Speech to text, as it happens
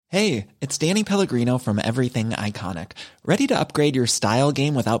Hey, it's Danny Pellegrino from Everything Iconic. Ready to upgrade your style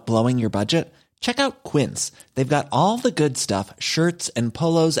game without blowing your budget? Check out Quince. They've got all the good stuff, shirts and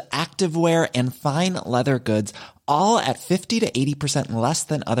polos, activewear, and fine leather goods, all at 50 to 80% less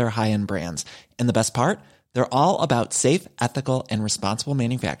than other high-end brands. And the best part? They're all about safe, ethical, and responsible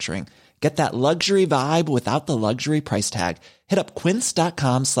manufacturing. Get that luxury vibe without the luxury price tag. Hit up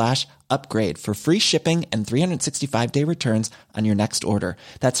quince.com/upgrade for free shipping and 365-day returns on your next order.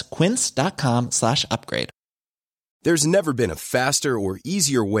 That's quince.com/upgrade. There's never been a faster or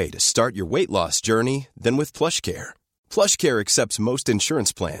easier way to start your weight loss journey than with PlushCare. PlushCare accepts most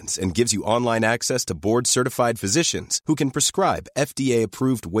insurance plans and gives you online access to board-certified physicians who can prescribe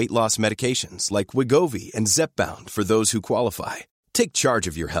FDA-approved weight loss medications like Wegovy and Zepbound for those who qualify. Take charge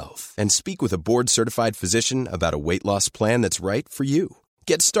of your health and speak with a board-certified physician about a weight loss plan that's right for you.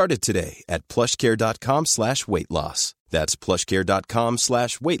 Get started today at plushcare.com/weight loss. That's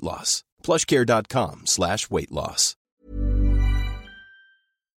plushcare.com/weight loss. plushcare.com/weight loss.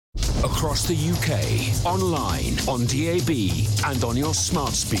 Across the UK, online, on DAB, and on your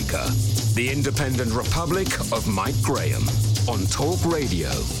smart speaker. The Independent Republic of Mike Graham on Talk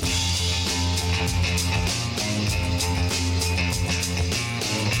Radio.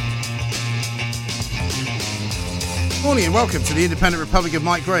 Morning and welcome to the Independent Republic of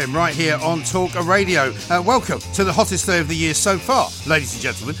Mike Graham right here on Talk Radio. Welcome to the hottest day of the year so far, ladies and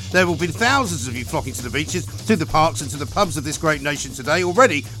gentlemen. There will be thousands of you flocking to the beaches, to the parks and to the pubs of this great nation today.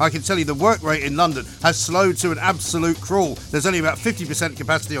 Already, I can tell you the work rate in London has slowed to an absolute crawl. There's only about 50%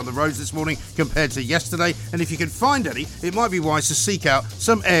 capacity on the roads this morning compared to yesterday, and if you can find any, it might be wise to seek out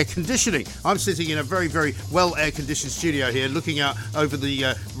some air conditioning. I'm sitting in a very, very well air-conditioned studio here, looking out over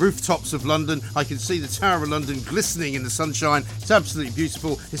the rooftops of London. I can see the Tower of London glistening in the sunshine. It's absolutely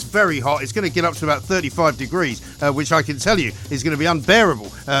beautiful. It's very hot. It's going to get up to about 35 degrees, which I can tell you is going to be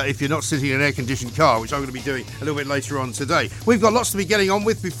unbearable if you're not sitting in an air-conditioned car, which I'm going to be doing a little bit later on today. We've got lots to be getting on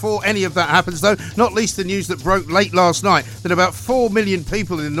with before any of that happens, though, not least the news that broke late last night that about 4 million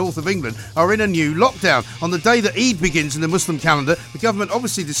people in the north of England are in a new lockdown. On the day that Eid begins in the Muslim calendar, the government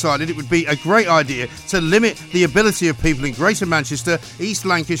obviously decided it would be a great idea to limit the ability of people in Greater Manchester, East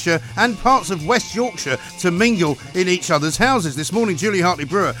Lancashire and parts of West Yorkshire to mingle in each other's houses. This morning, Julie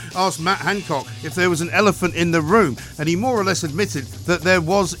Hartley-Brewer asked Matt Hancock if there was an elephant in the room, and he more or less admitted that there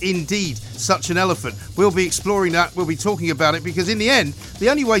was indeed such an elephant. We'll be exploring that, we'll be talking about it, because in the end,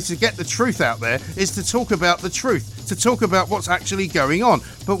 the only way to get the truth out there is to talk about the truth, to talk about what's actually going on.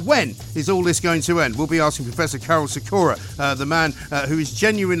 But when is all this going to end? We'll be asking Professor Karol Sikora, the man who is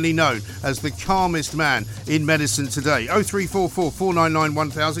genuinely known as the calmest man in medicine today. 0344 499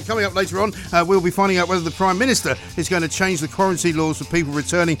 1000. Coming up later on, we'll be finding out whether the Prime Minister is going to change the quarantine laws for people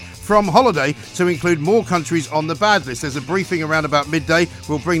returning from holiday to include more countries on the bad list. There's a briefing around about midday.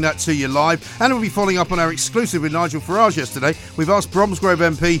 We'll bring that to you live. And we'll be following up on our exclusive with Nigel Farage yesterday. We've asked Bromsgrove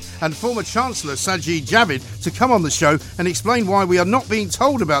MP and former Chancellor Sajid Javid to come on the show and explain why we are not being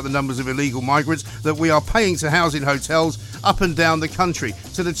told about the numbers of illegal migrants that we are paying to house in hotels up and down the country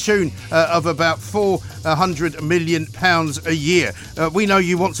to the tune of about £400 million a year. We know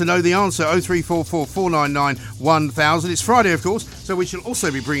you want to know the answer. 0344 499 1000. It's Friday, of course, so we shall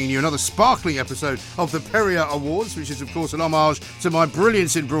also be bringing you another sparkling episode of the Perrier Awards, which is, of course, an homage to my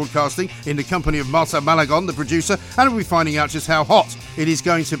brilliance in broadcasting in the company of Marta Malagon, the producer, and we'll be finding out just how hot it is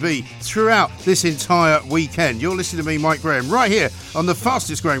going to be throughout this entire weekend. You're listening to me, Mike Graham, right here on the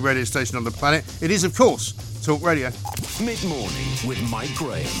fastest growing radio station on the planet. It is, of course, Talk Radio. Mid-morning with Mike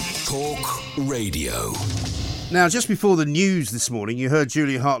Graham. Talk Radio. Now, just before the news this morning, you heard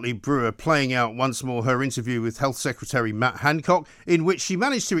Julie Hartley-Brewer playing out once more her interview with Health Secretary Matt Hancock, in which she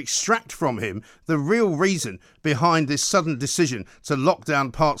managed to extract from him the real reason behind this sudden decision to lock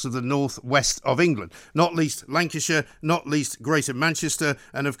down parts of the northwest of England, not least Lancashire, not least Greater Manchester,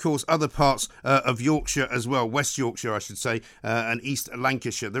 and of course other parts of Yorkshire as well, West Yorkshire I should say, and East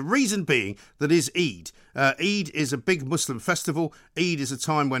Lancashire. The reason being that is Eid. Eid is a big Muslim festival. Eid is a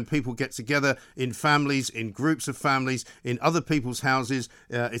time when people get together in families, in groups of families, in other people's houses.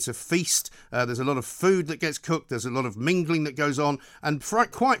 It's a feast. There's a lot of food that gets cooked. There's a lot of mingling that goes on. And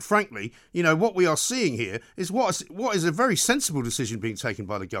quite frankly, you know, what we are seeing here is what is a very sensible decision being taken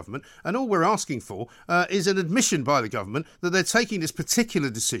by the government. And all we're asking for is an admission by the government that they're taking this particular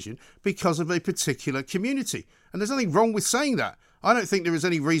decision because of a particular community. And there's nothing wrong with saying that. I don't think there is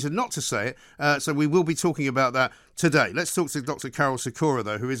any reason not to say it, so we will be talking about that today. Let's talk to Dr. Karol Sikora,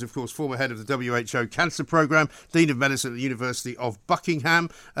 though, who is, of course, former head of the WHO Cancer Programme, Dean of Medicine at the University of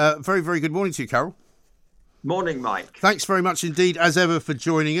Buckingham. Very, very good morning to you, Karol. Morning, Mike. Thanks very much indeed, as ever, for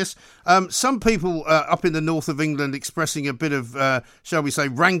joining us. Some people up in the north of England expressing a bit of, shall we say,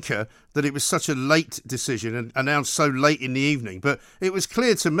 rancour that it was such a late decision and announced so late in the evening. But it was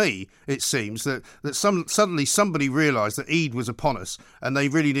clear to me, it seems, that suddenly somebody realised that Eid was upon us and they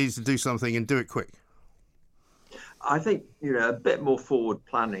really needed to do something and do it quick. I think, a bit more forward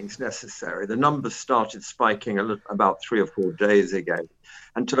planning is necessary. The numbers started spiking about 3 or 4 days ago.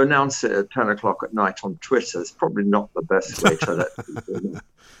 And to announce it at 10 o'clock at night on Twitter is probably not the best way to let people know.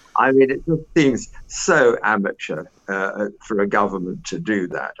 I mean, it just seems so amateur for a government to do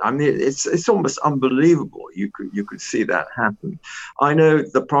that. I mean, it's almost unbelievable. You could see that happen. I know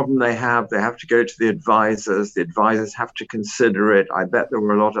the problem they have to go to the advisors. The advisors have to consider it. I bet there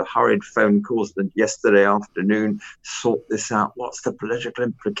were a lot of hurried phone calls yesterday afternoon. Sort this out. What's the political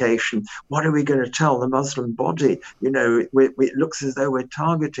implication? What are we going to tell the Muslim body? It looks as though we're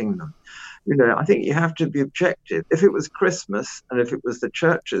targeting them. I think you have to be objective. If it was Christmas and if it was the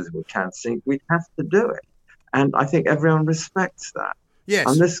churches were cancelling, we'd have to do it. And I think everyone respects that. Yes.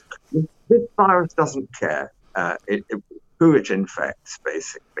 And this virus doesn't care who it infects,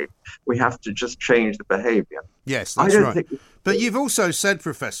 basically. We have to just change the behaviour. Yes, that's right. But you've also said,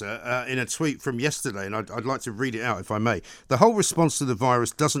 Professor, in a tweet from yesterday, and I'd like to read it out if I may, the whole response to the virus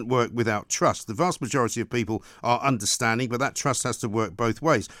doesn't work without trust. The vast majority of people are understanding, but that trust has to work both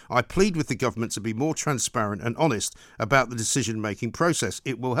ways. I plead with the government to be more transparent and honest about the decision-making process.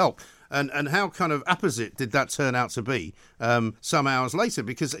 It will help. And how kind of opposite did that turn out to be some hours later?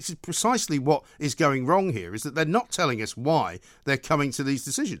 Because it's precisely what is going wrong here, is that they're not telling us why they're coming to these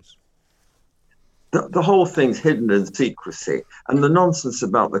decisions. The whole thing's hidden in secrecy. And the nonsense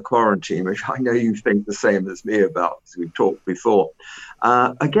about the quarantine, which I know you think the same as me about, as we've talked before,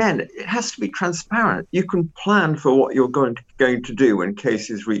 again, it has to be transparent. You can plan for what you're going to do when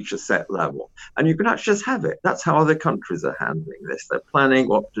cases reach a set level. And you can actually just have it. That's how other countries are handling this. They're planning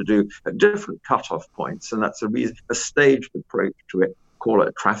what to do at different cutoff points. And that's a staged approach to it. Call it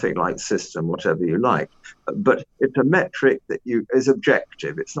a traffic light system, whatever you like. But it's a metric that is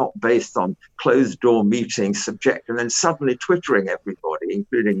objective. It's not based on closed door meetings, subjective, and then suddenly twittering everybody,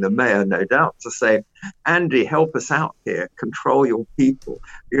 including the mayor, no doubt, to say, Andy, help us out here, control your people.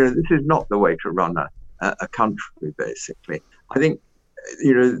 This is not the way to run a country, basically. I think,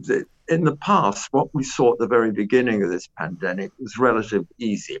 in the past, what we saw at the very beginning of this pandemic was relatively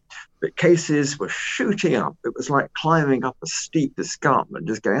easy. But cases were shooting up. It was like climbing up a steep escarpment,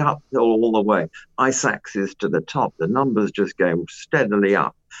 just going uphill all the way, ice axes to the top, the numbers just going steadily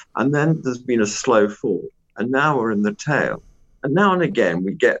up. And then there's been a slow fall. And now we're in the tail. And now and again,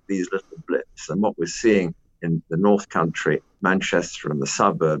 we get these little blips. And what we're seeing in the North Country, Manchester and the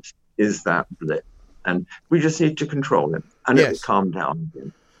suburbs, is that blip. And we just need to control it. And it will calm down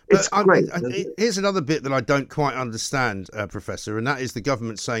again. It's great. Here's another bit that I don't quite understand, Professor, and that is the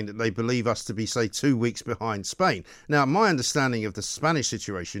government saying that they believe us to be, say, 2 weeks behind Spain. Now, my understanding of the Spanish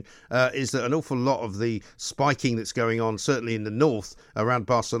situation is that an awful lot of the spiking that's going on, certainly in the north around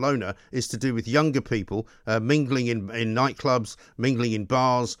Barcelona, is to do with younger people mingling in nightclubs, mingling in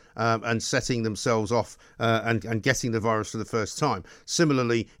bars, and setting themselves off and getting the virus for the first time.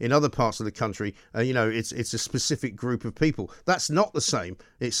 Similarly, in other parts of the country, it's a specific group of people. That's not the same,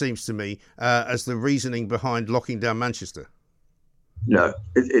 it seems to me, as the reasoning behind locking down Manchester. No,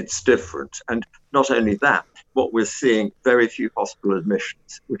 it's different. And not only that, what we're seeing, very few hospital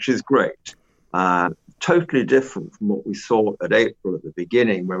admissions, which is great. Totally different from what we saw at April at the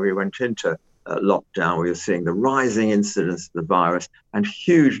beginning when we went into lockdown. We were seeing the rising incidence of the virus and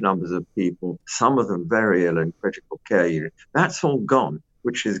huge numbers of people, some of them very ill in critical care units. That's all gone,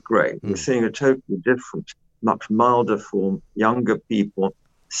 which is great. We're seeing a totally different, much milder form, younger people.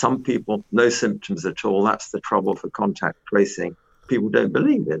 Some people, no symptoms at all. That's the trouble for contact tracing. People don't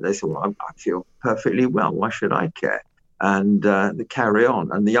believe it. They say, well, I feel perfectly well. Why should I care? And they carry on.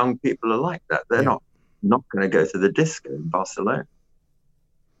 And the young people are like that. They're not going to go to the disco in Barcelona.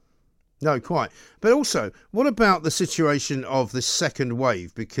 No, quite. But also, what about the situation of the second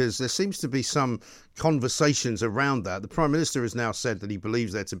wave? Because there seems to be some conversations around that. The Prime Minister has now said that he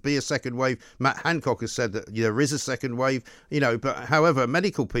believes there to be a second wave. Matt Hancock has said that there is a second wave. But however,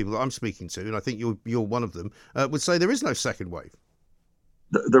 medical people that I'm speaking to, and I think you're one of them, would say there is no second wave.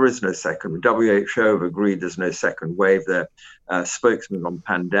 There is no second. WHO have agreed there's no second wave. Their spokesman on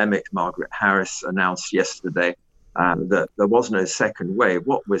pandemics, Margaret Harris, announced yesterday that there was no second wave.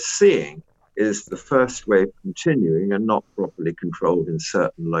 What we're seeing is the first wave continuing and not properly controlled in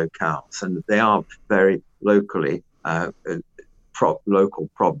certain locales. And they are very locally local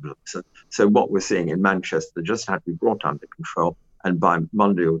problems. So what we're seeing in Manchester just had to be brought under control. and by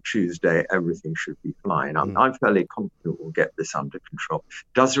Monday or Tuesday, everything should be fine. I'm fairly confident we'll get this under control.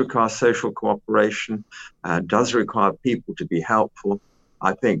 It does require social cooperation, does require people to be helpful.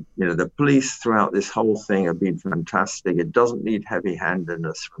 I think, the police throughout this whole thing have been fantastic. It doesn't need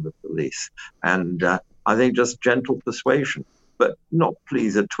heavy-handedness from the police. And I think just gentle persuasion, but not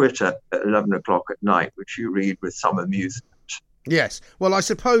please a Twitter at 11 o'clock at night, which you read with some amusement. Yes. Well, I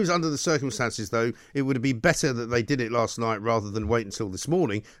suppose under the circumstances, though, it would be better that they did it last night rather than wait until this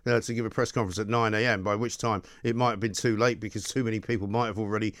morning to give a press conference at 9 a.m, by which time it might have been too late because too many people might have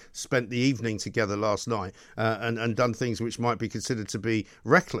already spent the evening together last night and done things which might be considered to be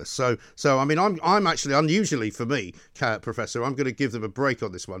reckless. So I mean, I'm actually, unusually for me, Professor, I'm going to give them a break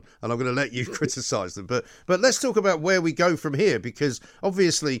on this one and I'm going to let you criticise them. But let's talk about where we go from here, because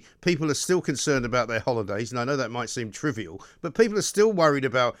obviously people are still concerned about their holidays, and I know that might seem trivial, but people are still worried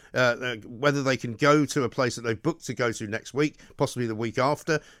about whether they can go to a place that they've booked to go to next week, possibly the week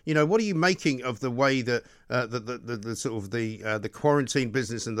after. What are you making of the way that the sort of the quarantine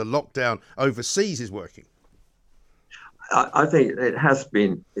business and the lockdown overseas is working? I think it has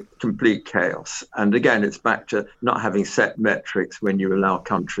been complete chaos. And again, it's back to not having set metrics when you allow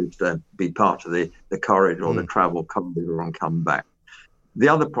countries to be part of the corridor, or the travel corridor, and come back. The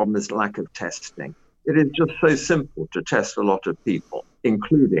other problem is lack of testing. It is just so simple to test a lot of people,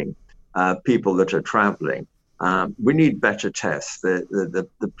 including people that are traveling. We need better tests. The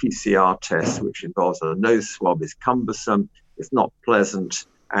PCR test, which involves a nose swab, is cumbersome, it's not pleasant,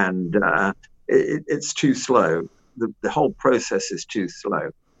 and it's too slow. The whole process is too slow.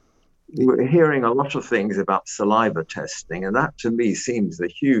 We're hearing a lot of things about saliva testing, and that to me seems the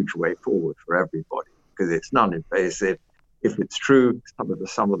huge way forward for everybody, because it's non-invasive. If it's true,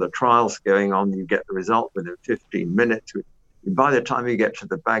 some of the trials going on, you get the result within 15 minutes. By the time you get to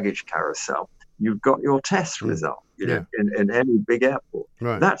the baggage carousel, you've got your test result in any big airport.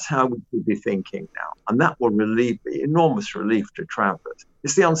 Right. That's how we should be thinking now. And that will be enormous relief to travelers.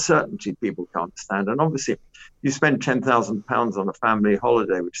 It's the uncertainty people can't stand. And obviously, you spend £10,000 on a family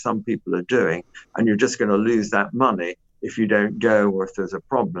holiday, which some people are doing, and you're just going to lose that money if you don't go or if there's a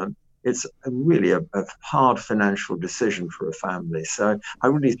problem. It's really a hard financial decision for a family. So I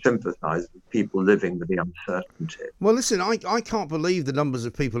really sympathise with people living with the uncertainty. Well, listen, I can't believe the numbers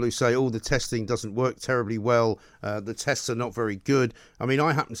of people who say, the testing doesn't work terribly well, the tests are not very good. I mean,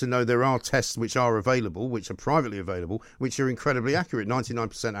 I happen to know there are tests which are available, which are privately available, which are incredibly accurate,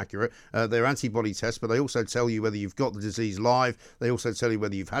 99% accurate. They're antibody tests, but they also tell you whether you've got the disease live. They also tell you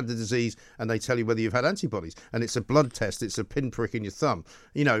whether you've had the disease, and they tell you whether you've had antibodies. And it's a blood test. It's a pinprick in your thumb.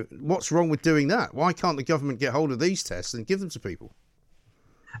 What's wrong with doing that? Why can't the government get hold of these tests and give them to people?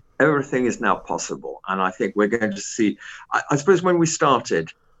 Everything is now possible. And I think we're going to see, I suppose when we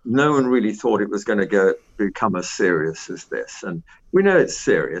started, no one really thought it was going to become as serious as this. And we know it's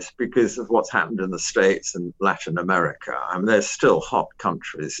serious because of what's happened in the States and Latin America. I mean, they're still hot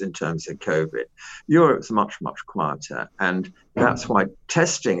countries in terms of COVID. Europe's much, much quieter. And that's why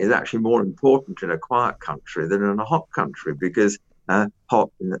testing is actually more important in a quiet country than in a hot country, because hot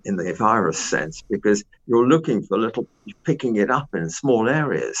in the virus sense, because you're looking for picking it up in small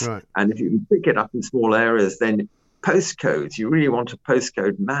areas. Right. And if you can pick it up in small areas, then postcodes, you really want a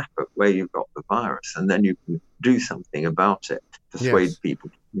postcode map of where you've got the virus, and then you can do something about it, persuade people.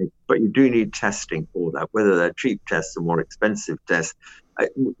 But you do need testing for that, whether they're cheap tests or more expensive tests.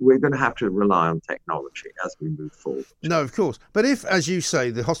 We're going to have to rely on technology as we move forward. No, of course. But if, as you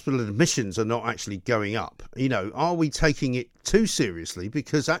say, the hospital admissions are not actually going up, are we taking it too seriously?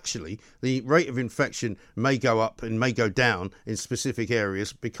 Because actually the rate of infection may go up and may go down in specific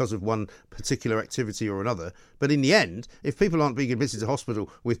areas because of one particular activity or another. But in the end, if people aren't being admitted to hospital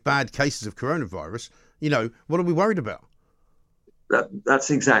with bad cases of coronavirus, what are we worried about?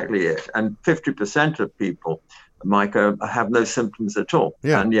 That's exactly it. And 50% of people, Mike, have no symptoms at all,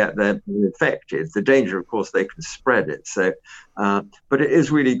 and yet they're infected. The danger, of course, they can spread it. So, but it is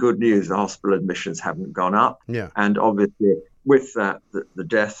really good news. The hospital admissions haven't gone up, and obviously with that, the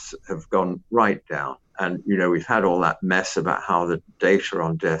deaths have gone right down. And we've had all that mess about how the data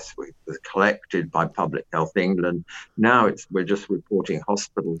on deaths was collected by Public Health England. Now we're just reporting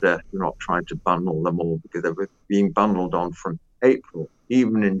hospital deaths. We're not trying to bundle them all because they were being bundled on from April.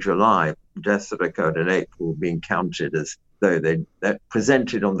 Even in July, deaths that occurred in April were being counted as though they're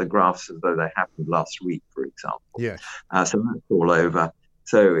presented on the graphs as though they happened last week, for example. Yes. So that's all over.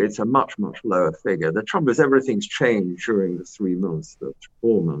 So it's a much, much lower figure. The trouble is everything's changed during the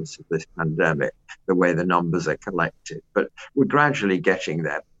 4 months of this pandemic, the way the numbers are collected. But we're gradually getting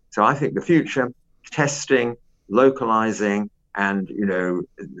there. So I think the future, testing, localizing, And,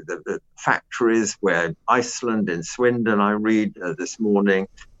 the factories where Iceland, in Swindon, I read this morning,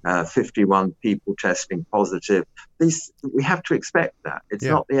 51 people testing positive. We have to expect that. It's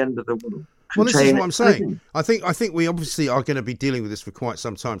not the end of the world. Well, this is what I'm saying. I think we obviously are going to be dealing with this for quite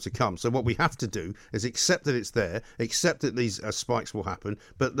some time to come. So what we have to do is accept that it's there, accept that these spikes will happen,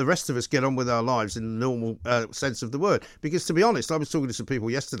 but the rest of us get on with our lives in the normal sense of the word. Because to be honest, I was talking to some people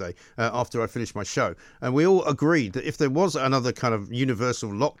yesterday after I finished my show, and we all agreed that if there was another kind of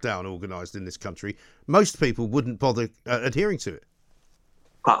universal lockdown organised in this country, most people wouldn't bother adhering to it.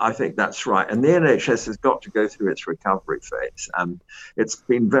 I think that's right. And the NHS has got to go through its recovery phase. It's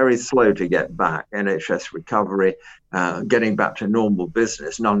been very slow to get back. NHS recovery, getting back to normal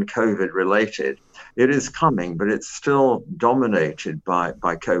business, non-COVID related. It is coming, but it's still dominated by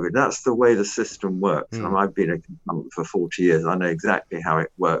COVID. That's the way the system works. And I've been a consultant for 40 years. I know exactly how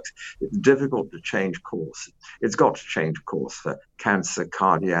it works. It's difficult to change course. It's got to change course for cancer,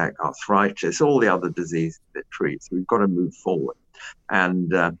 cardiac, arthritis, all the other diseases it treats. We've got to move forward.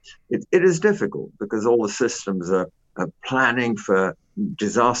 And it is difficult because all the systems are planning for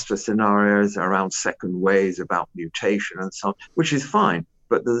disaster scenarios around second waves, about mutation and so on, which is fine.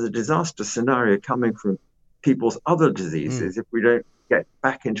 But there's a disaster scenario coming from people's other diseases if we don't get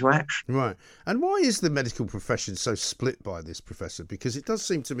back into action. Right. And why is the medical profession so split by this, Professor? Because it does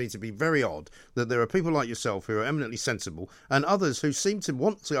seem to me to be very odd that there are people like yourself who are eminently sensible and others who seem to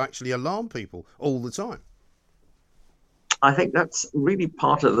want to actually alarm people all the time. I think that's really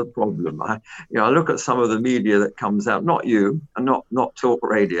part of the problem. I look at some of the media that comes out, not you and not Talk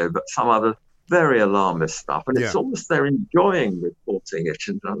Radio, but some other very alarmist stuff. And it's almost they're enjoying reporting it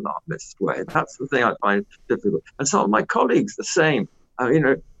in an alarmist way. That's the thing I find difficult. And some of my colleagues, the same. I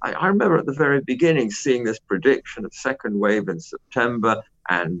remember at the very beginning seeing this prediction of second wave in September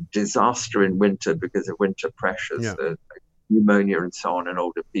and disaster in winter because of winter pressures, pneumonia and so on in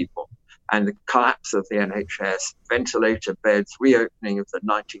older people. And the collapse of the NHS, ventilator beds, reopening of the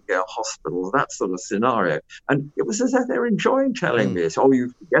Nightingale hospitals, that sort of scenario. And it was as if they're enjoying telling me this. Oh,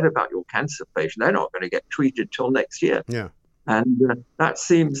 you forget about your cancer patient. They're not going to get treated till next year. Yeah. And that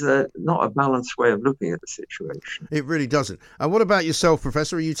seems not a balanced way of looking at the situation. It really doesn't. And what about yourself,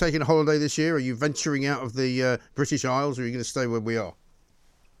 Professor? Are you taking a holiday this year? Are you venturing out of the British Isles, or are you going to stay where we are?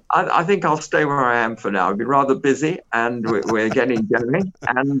 I think I'll stay where I am for now. I've been rather busy, and we're getting going.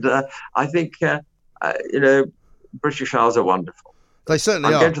 And I think, British Isles are wonderful. They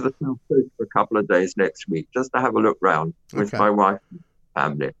certainly are. I'm going to the South Coast for a couple of days next week, just to have a look round with my wife and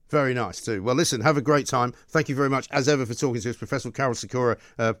family. Very nice too. Well, listen, have a great time. Thank you very much, as ever, for talking to us. Professor Carol Sikora,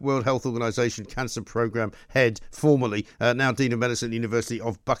 World Health Organization Cancer Programme Head, formerly, now Dean of Medicine at the University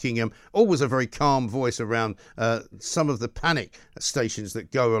of Buckingham. Always a very calm voice around some of the panic stations that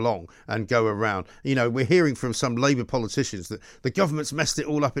go along and go around. We're hearing from some Labour politicians that the government's messed it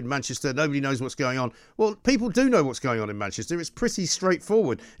all up in Manchester. Nobody knows what's going on. Well, people do know what's going on in Manchester. It's pretty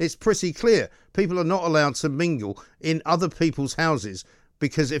straightforward. It's pretty clear. People are not allowed to mingle in other people's houses,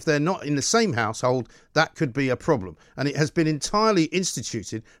 because if they're not in the same household, that could be a problem. And it has been entirely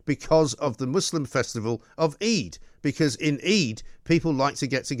instituted because of the Muslim festival of Eid. Because in Eid, people like to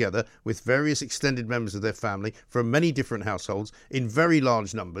get together with various extended members of their family from many different households in very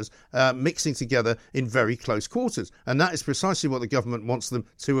large numbers, mixing together in very close quarters. And that is precisely what the government wants them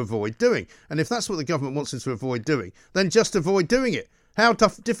to avoid doing. And if that's what the government wants them to avoid doing, then just avoid doing it. How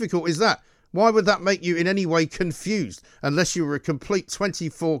difficult is that? Why would that make you in any way confused, unless you were a complete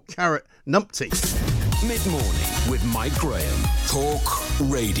 24-carat numpty? Mid-morning with Mike Graham. Talk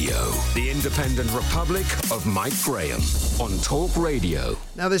Radio. The Independent Republic of Mike Graham on Talk Radio.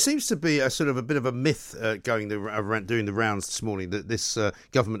 Now, there seems to be a bit of a myth doing the rounds this morning that this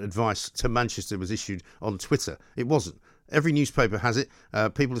government advice to Manchester was issued on Twitter. It wasn't. Every newspaper has it.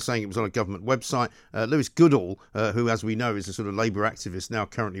 People are saying it was on a government website. Lewis Goodall, who, as we know, is a sort of Labour activist now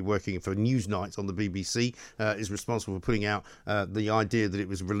currently working for Newsnight on the BBC, is responsible for putting out the idea that it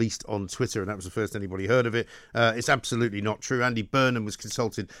was released on Twitter, and that was the first anybody heard of it. It's absolutely not true. Andy Burnham was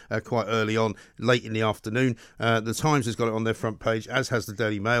consulted quite early on, late in the afternoon. The Times has got it on their front page, as has the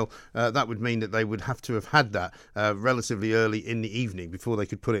Daily Mail. That would mean that they would have to have had that relatively early in the evening before they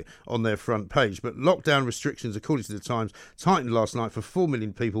could put it on their front page. But lockdown restrictions, according to the Times, tightened last night for 4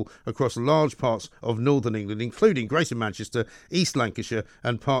 million people across large parts of northern England, including Greater Manchester, East Lancashire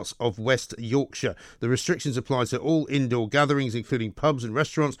and parts of West Yorkshire. The restrictions apply to all indoor gatherings, including pubs and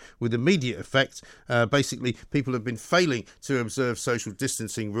restaurants, with immediate effect. Basically, people have been failing to observe social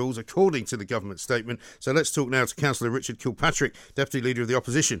distancing rules, according to the government statement. So let's talk now to Councillor Richard Kilpatrick, Deputy Leader of the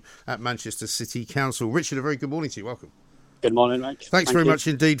Opposition at Manchester City Council. Richard, a very good morning to you. Welcome. Good morning, Mike. Thanks very much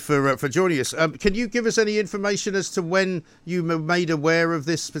indeed for joining us. Can you give us any information as to when you were made aware of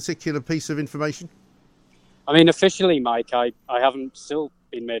this particular piece of information? I mean, officially, Mike, I haven't still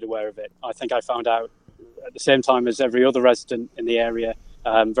been made aware of it. I think I found out at the same time as every other resident in the area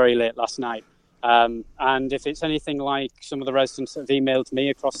very late last night. And if it's anything like some of the residents that have emailed me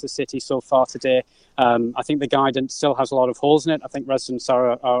across the city so far today, I think the guidance still has a lot of holes in it. I think residents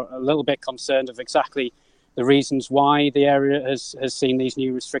are a little bit concerned of exactly the reasons why the area has seen these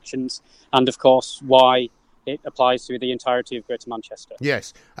new restrictions, and of course why it applies to the entirety of Greater Manchester.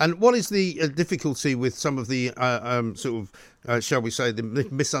 Yes, and what is the difficulty with some of the shall we say, the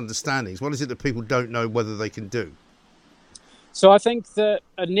misunderstandings? What is it that people don't know whether they can do? So I think that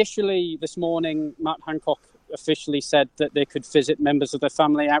initially this morning, Matt Hancock officially said that they could visit members of their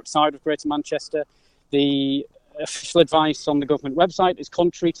family outside of Greater Manchester. The official advice on the government website is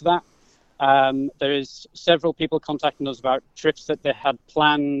contrary to that. There is several people contacting us about trips that they had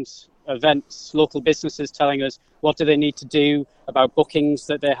planned, events, local businesses telling us what do they need to do about bookings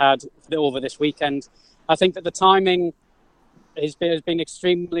that they had over this weekend. I think that the timing has been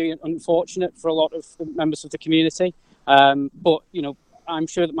extremely unfortunate for a lot of the members of the community. But, you know, I'm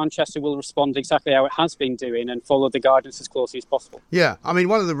sure that Manchester will respond exactly how it has been doing and follow the guidance as closely as possible. Yeah, I mean,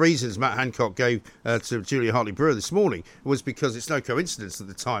 one of the reasons Matt Hancock gave to Julia Hartley-Brewer this morning was because it's no coincidence that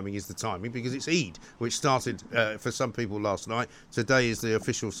the timing is the timing, because it's Eid, which started for some people last night. Today is the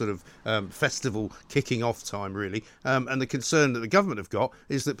official sort of festival kicking off time, really. And the concern that the government have got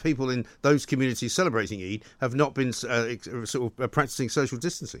is that people in those communities celebrating Eid have not been practising social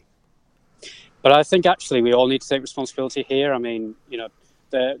distancing. But I think actually we all need to take responsibility here. I mean, you know,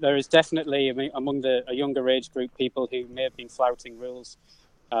 there is definitely among a younger age group people who may have been flouting rules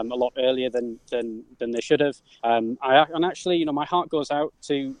a lot earlier than they should have. And actually, you know, my heart goes out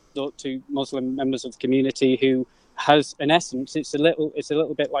to Muslim members of the community who has, in essence, it's a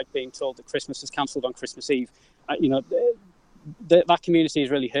little bit like being told that Christmas is cancelled on Christmas Eve. You know. That community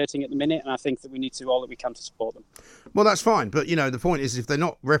is really hurting at the minute, and I think that we need to do all that we can to support them. Well, that's fine, but you know, the point is, if they're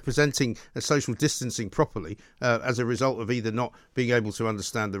not representing social distancing properly as a result of either not being able to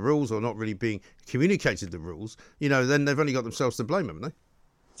understand the rules or not really being communicated the rules, you know, then they've only got themselves to blame, haven't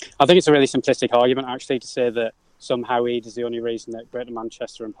they? I think it's a really simplistic argument, actually, to say that somehow Eid is the only reason that Greater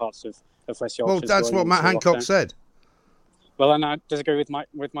Manchester and parts of West Yorkshire. Well, that's what Matt Hancock said. Well, and I disagree with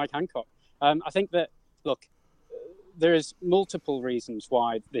Mike Hancock. I think that, look, there is multiple reasons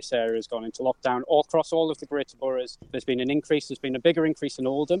why this area has gone into lockdown. All across all of the greater boroughs, there's been an increase. There's been a bigger increase in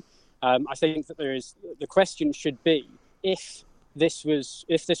Oldham. I think that the question should be, if this was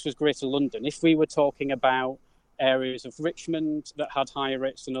Greater London, if we were talking about areas of Richmond that had higher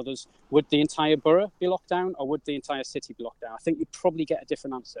rates than others, would the entire borough be locked down, or would the entire city be locked down? I think you'd probably get a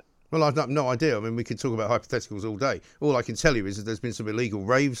different answer. Well, I've no idea. I mean, we could talk about hypotheticals all day. All I can tell you is that there's been some illegal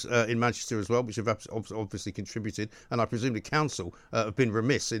raves in Manchester as well, which have obviously contributed, and I presume the council have been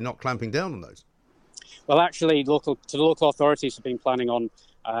remiss in not clamping down on those. Well, actually, the local authorities have been planning on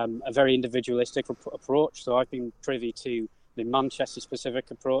a very individualistic approach. So I've been privy to the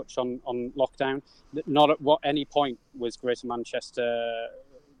Manchester-specific approach on lockdown. Not at any point was Greater Manchester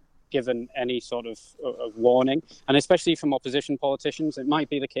given any sort of warning, and especially from opposition politicians. It might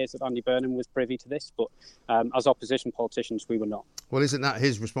be the case that Andy Burnham was privy to this, but as opposition politicians, we were not. Well, isn't that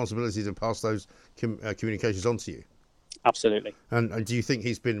his responsibility to pass those communications on to you? Absolutely. And do you think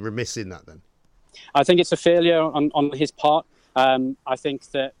he's been remiss in that then? I think it's a failure on his part. I think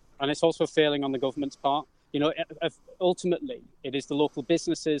that, and it's also a failing on the government's part. You know, ultimately, it is the local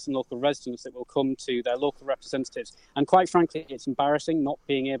businesses and local residents that will come to their local representatives. And quite frankly, it's embarrassing not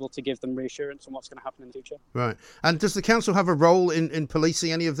being able to give them reassurance on what's going to happen in the future. Right. And does the council have a role in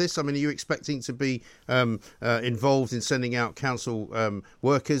policing any of this? I mean, are you expecting to be involved in sending out council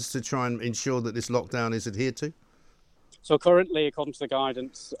workers to try and ensure that this lockdown is adhered to? So currently, according to the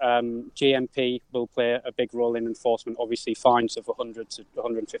guidance, GMP will play a big role in enforcement, obviously fines of £100 to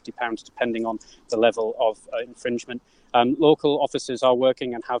 £150, depending on the level of infringement. Local officers are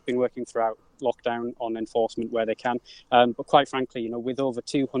working and have been working throughout lockdown on enforcement where they can. But quite frankly, you know, with over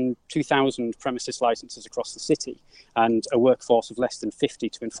 2,000 premises licences across the city and a workforce of less than 50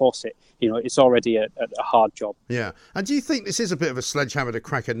 to enforce it, you know, it's already a hard job. Yeah. And do you think this is a bit of a sledgehammer to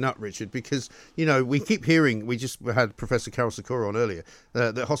crack a nut, Richard? Because, you know, we keep hearing, we just had Professor Carol Sikora on earlier,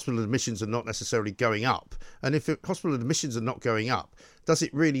 that hospital admissions are not necessarily going up. And if hospital admissions are not going up, does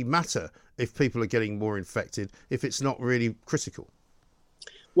it really matter if people are getting more infected, if it's not really critical?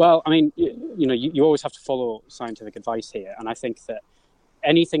 Well, I mean, you know, you always have to follow scientific advice here. And I think that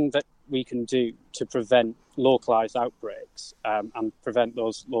anything that we can do to prevent localised outbreaks and prevent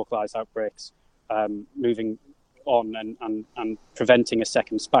those localised outbreaks moving on and preventing a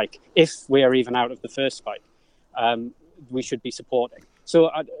second spike. If we are even out of the first spike, we should be supporting. So,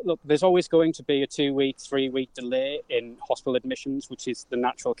 look, there's always going to be a 2-week, 3-week delay in hospital admissions, which is the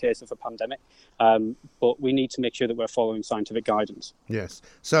natural case of a pandemic. But we need to make sure that we're following scientific guidance. Yes.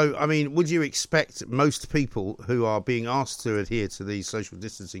 So, I mean, would you expect most people who are being asked to adhere to these social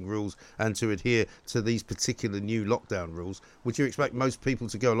distancing rules and to adhere to these particular new lockdown rules, would you expect most people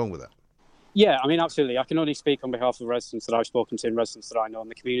to go along with that? Yeah, I mean, absolutely. I can only speak on behalf of the residents that I've spoken to and residents that I know and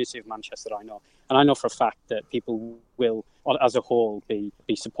the community of Manchester that I know. And I know for a fact that people will, as a whole, be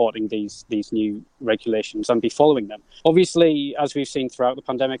supporting these new regulations and be following them. Obviously, as we've seen throughout the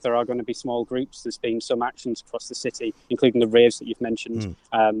pandemic, there are going to be small groups. There's been some actions across the city, including the raves that you've mentioned,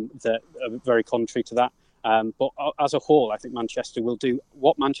 that are very contrary to that. But as a whole, I think Manchester will do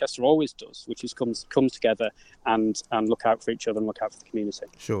what Manchester always does, which is come together and look out for each other and look out for the community.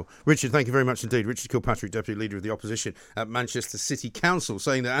 Sure. Richard, thank you very much indeed. Richard Kilpatrick, Deputy Leader of the Opposition at Manchester City Council,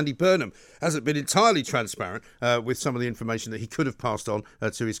 saying that Andy Burnham hasn't been entirely transparent with some of the information that he could have passed on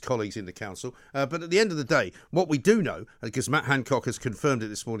to his colleagues in the council. But at the end of the day, what we do know, because Matt Hancock has confirmed it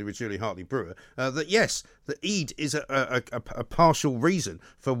this morning with Julie Hartley-Brewer, that yes, the Eid is a partial reason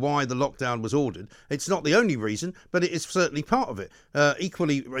for why the lockdown was ordered. It's not the only reason, but it is certainly part of it.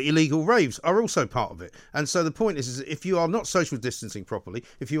 Equally, illegal raves are also part of it. And so the point is if you are not social distancing properly,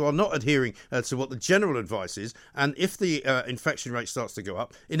 if you are not adhering to what the general advice is, and if the infection rate starts to go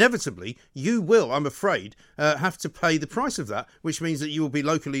up, inevitably you will, I'm afraid, have to pay the price of that, which means that you will be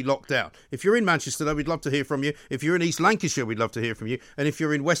locally locked down. If you're in Manchester, though, we'd love to hear from you. If you're in East Lancashire, we'd love to hear from you. And if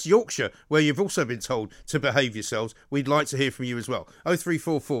you're in West Yorkshire, where you've also been told to behave yourselves, we'd like to hear from you as well.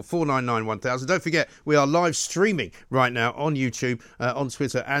 0344 499 1000. Don't forget, we are live streaming right now on YouTube, on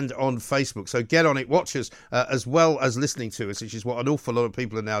Twitter and on Facebook. So get on it, watch us, as well as listening to us, which is what an awful lot of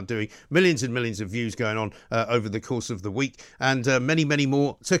people are now doing. Millions and millions of views going on over the course of the week, and many, many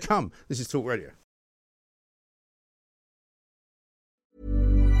more to come. This is Talk Radio.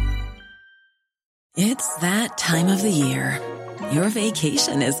 It's that time of the year. Your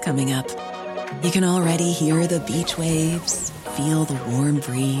vacation is coming up. You can already hear the beach waves, feel the warm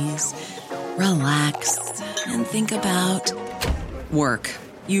breeze, relax, and think about work.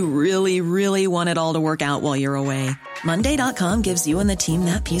 You really, really want it all to work out while you're away. Monday.com gives you and the team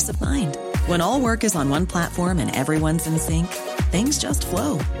that peace of mind. When all work is on one platform and everyone's in sync, things just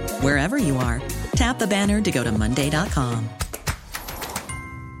flow. Wherever you are, tap the banner to go to Monday.com.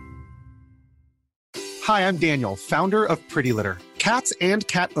 Hi, I'm Daniel, founder of Pretty Litter. Cats and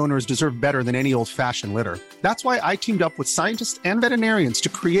cat owners deserve better than any old-fashioned litter. That's why I teamed up with scientists and veterinarians to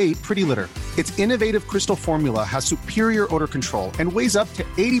create Pretty Litter. Its innovative crystal formula has superior odor control and weighs up to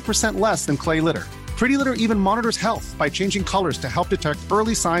 80% less than clay litter. Pretty Litter even monitors health by changing colors to help detect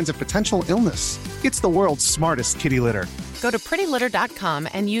early signs of potential illness. It's the world's smartest kitty litter. Go to prettylitter.com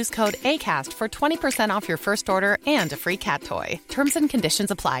and use code ACAST for 20% off your first order and a free cat toy. Terms and conditions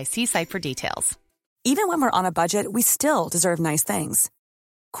apply. See site for details. Even when we're on a budget, we still deserve nice things.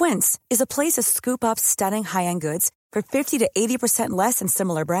 Quince is a place to scoop up stunning high-end goods for 50 to 80% less than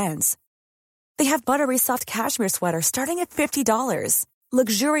similar brands. They have buttery soft cashmere sweaters starting at $50,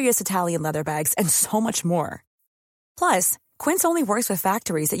 luxurious Italian leather bags, and so much more. Plus, Quince only works with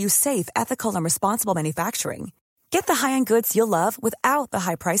factories that use safe, ethical, and responsible manufacturing. Get the high-end goods you'll love without the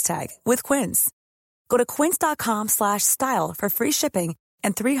high price tag with Quince. Go to quince.com/style for free shipping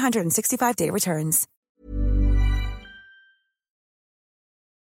and 365-day returns.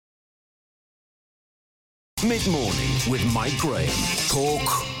 Mid-morning with Mike Graham.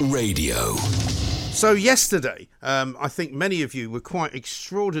 Talk Radio. So yesterday, I think many of you were quite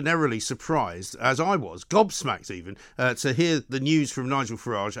extraordinarily surprised, as I was, gobsmacked even, to hear the news from Nigel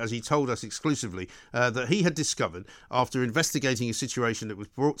Farage as he told us exclusively that he had discovered, after investigating a situation that was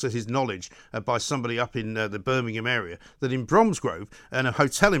brought to his knowledge by somebody up in the Birmingham area, that in Bromsgrove, and a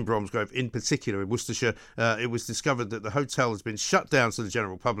hotel in Bromsgrove in particular, in Worcestershire, it was discovered that the hotel has been shut down to the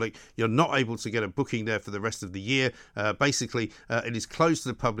general public. You're not able to get a booking there for the rest of the year. Basically, it is closed to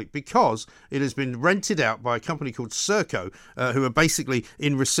the public because it has been rented out by a company called Serco, who are basically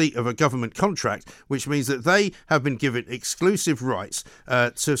in receipt of a government contract, which means that they have been given exclusive rights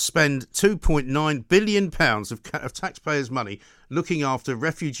to spend £2.9 billion of taxpayers' money looking after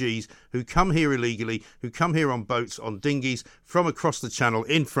refugees who come here illegally, who come here on boats, on dinghies from across the Channel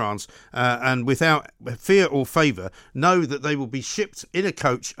in France, and without fear or favour, know that they will be shipped in a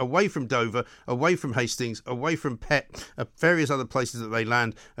coach away from Dover, away from Hastings, away from Pett, various other places that they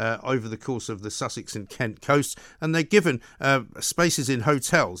land over the course of the Sussex and Kent coasts, and they're given spaces in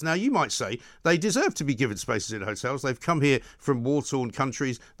hotels. Now, you might say they deserve to be given spaces in hotels. They've come here from war-torn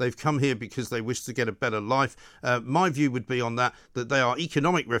countries. They've come here because they wish to get a better life. My view would be on that they are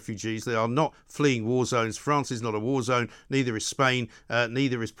economic refugees. They are not fleeing war zones. France is not a war zone. Neither is Spain.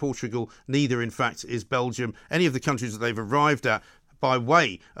 Neither is Portugal. Neither, in fact, is Belgium. Any of the countries that they've arrived at by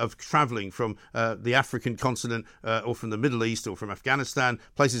way of travelling from the African continent or from the Middle East or from Afghanistan,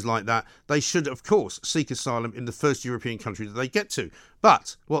 places like that, they should, of course, seek asylum in the first European country that they get to.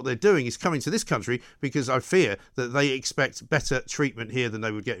 But what they're doing is coming to this country because I fear that they expect better treatment here than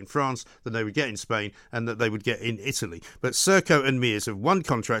they would get in France, than they would get in Spain, and that they would get in Italy. But Serco and Mears have won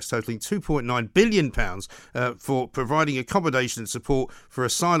contracts totalling £2.9 billion for providing accommodation and support for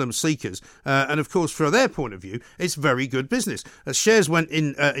asylum seekers. And of course, from their point of view, it's very good business. Shares went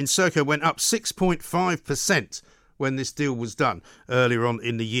in Serco went up 6.5% when this deal was done earlier on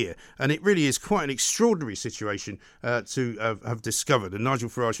in the year. And it really is quite an extraordinary situation to have discovered. And Nigel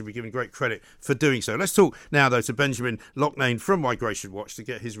Farage should be given great credit for doing so. Let's talk now, though, to Benjamin Loughnane from Migration Watch to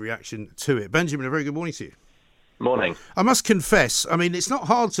get his reaction to it. Benjamin, a very good morning to you. Morning. I must confess, I mean, it's not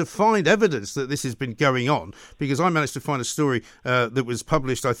hard to find evidence that this has been going on, because I managed to find a story that was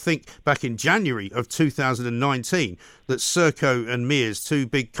published, I think, back in January of 2019, that Serco and Mears, two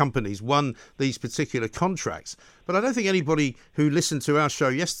big companies, won these particular contracts. But I don't think anybody who listened to our show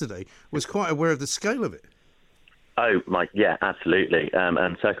yesterday was quite aware of the scale of it. Oh, Mike, yeah, absolutely.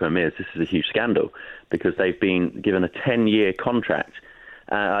 And Serco and Mears, this is a huge scandal because they've been given a 10-year contract.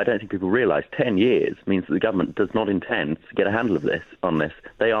 I don't think people realise 10 years means that the government does not intend to get a handle of this.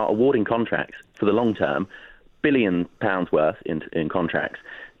 They are awarding contracts for the long term, £1 billion worth in contracts,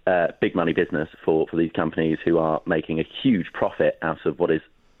 big money business for these companies who are making a huge profit out of what is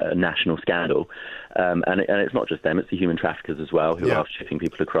a national scandal. And it's not just them, it's the human traffickers as well who are shipping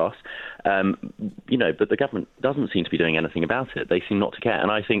people across. But the government doesn't seem to be doing anything about it. They seem not to care. And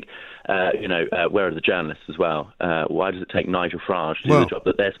I think, where are the journalists as well? Why does it take Nigel Farage to do the job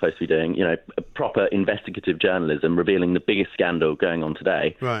that they're supposed to be doing? Proper investigative journalism revealing the biggest scandal going on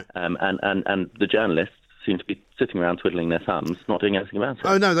today. Right. And the journalists seem to be sitting around twiddling their thumbs, not doing anything about it.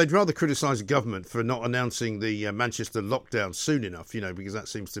 Oh, no, they'd rather criticise the government for not announcing the Manchester lockdown soon enough, because that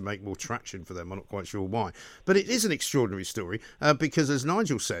seems to make more traction for them. I'm not quite sure why. But it is an extraordinary story because, as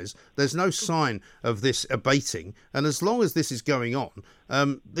Nigel says, there's no sign of this abating. And as long as this is going on,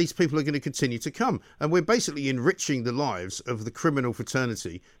 these people are going to continue to come. And we're basically enriching the lives of the criminal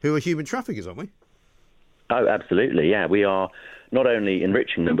fraternity who are human traffickers, aren't we? Oh, absolutely, yeah. We are not only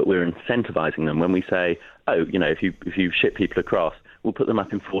enriching them, but we're incentivising them when we say, if you ship people across, we'll put them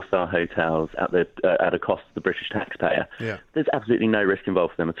up in 4-star hotels at a cost to the British taxpayer. Yeah. There's absolutely no risk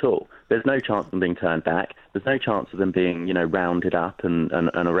involved for them at all. There's no chance of them being turned back. There's no chance of them being, rounded up and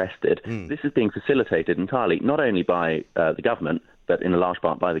arrested. This is being facilitated entirely, not only by the government, but in a large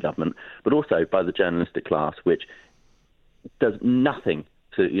part by the government, but also by the journalistic class, which does nothing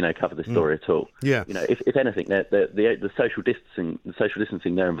to cover the story at all. Yeah. If anything, the social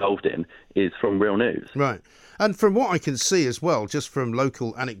distancing they're involved in is from real news. Right. And from what I can see as well, just from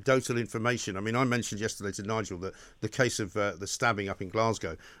local anecdotal information, I mean, I mentioned yesterday to Nigel that the case of the stabbing up in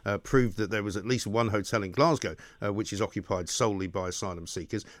Glasgow proved that there was at least one hotel in Glasgow which is occupied solely by asylum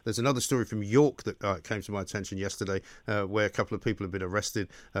seekers. There's another story from York that came to my attention yesterday where a couple of people have been arrested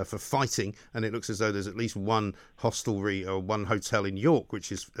for fighting, and it looks as though there's at least one hostelry or one hotel in York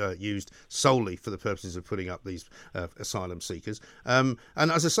which is used solely for the purposes of putting up these asylum seekers. And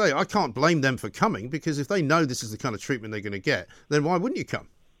as I say, I can't blame them for coming, because if they know this is the kind of treatment they're going to get, then why wouldn't you come?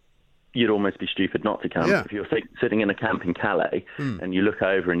 You'd almost be stupid not to come. Yeah. If you're sitting in a camp in Calais and you look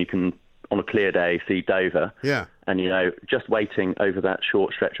over and you can, on a clear day, see Dover, and just waiting over that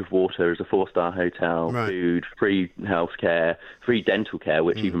short stretch of water is a 4-star hotel, food, free healthcare, free dental care,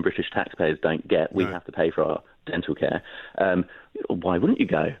 which even British taxpayers don't get. We have to pay for our dental care. Why wouldn't you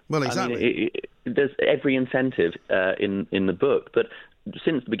go? Well, exactly. I mean, there's every incentive in the book, but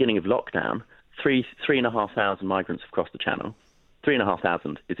since the beginning of lockdown, 3,500 migrants have crossed the Channel.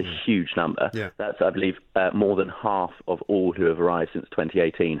 3,500 is a huge number. Yeah. That's, I believe, more than half of all who have arrived since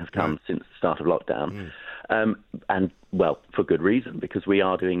 2018 have come since the start of lockdown. And, well, for good reason, because we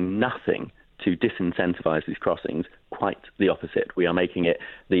are doing nothing to disincentivise these crossings. Quite the opposite. We are making it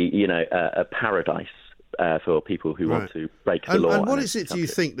a paradise for people who want to break the law. And what is it, do you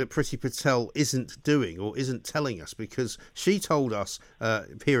think, that Priti Patel isn't doing or isn't telling us? Because she told us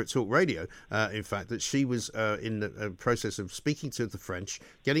here at Talk Radio, in fact, that she was in the process of speaking to the French,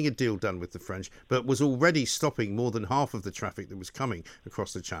 getting a deal done with the French, but was already stopping more than half of the traffic that was coming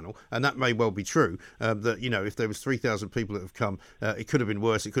across the channel. And that may well be true, that, if there was 3,000 people that have come, it could have been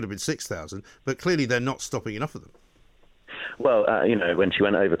worse, it could have been 6,000, but clearly they're not stopping enough of them. Well, when she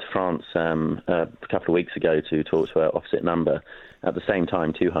went over to France a couple of weeks ago to talk to her opposite number, at the same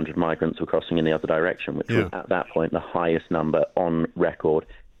time 200 migrants were crossing in the other direction, which was at that point the highest number on record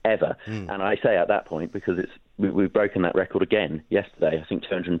ever. And I say at that point because we've broken that record again yesterday. I think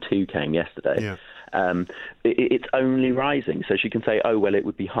 202 came yesterday. It's only rising. So she can say, oh, well, it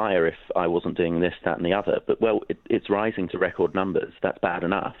would be higher if I wasn't doing this, that and the other. But, well, it's rising to record numbers. That's bad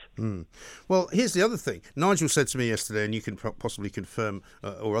enough. Well, here's the other thing. Nigel said to me yesterday, and you can possibly confirm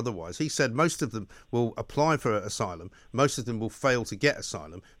or otherwise, he said most of them will apply for asylum. Most of them will fail to get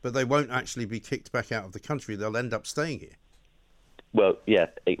asylum, but they won't actually be kicked back out of the country. They'll end up staying here. Well, yeah,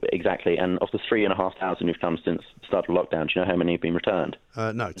 exactly. And of the 3,500 who've come since the start of lockdown, do you know how many have been returned?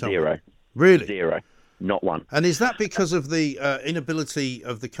 No, Zero. Really? Zero. Not one. And is that because of the inability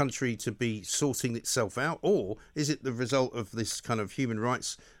of the country to be sorting itself out, or is it the result of this kind of human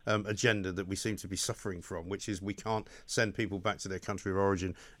rights agenda that we seem to be suffering from, which is we can't send people back to their country of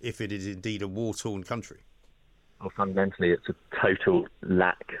origin if it is indeed a war-torn country? Well, fundamentally, it's a total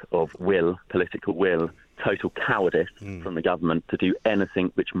lack of will, political will, total cowardice from the government to do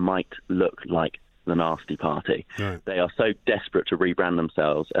anything which might look like the nasty party. Right. They are so desperate to rebrand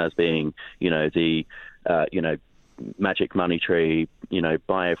themselves as being, the magic money tree,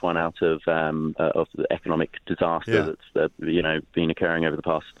 buy everyone out of the economic disaster that's been occurring over the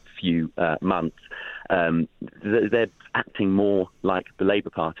past few months. They're acting more like the Labour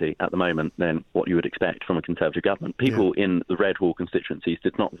Party at the moment than what you would expect from a Conservative government. People in the Red Wall constituencies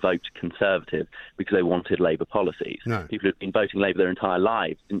did not vote Conservative because they wanted Labour policies. No. People who've been voting Labour their entire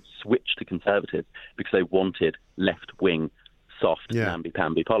lives didn't switch to Conservative because they wanted left-wing, soft,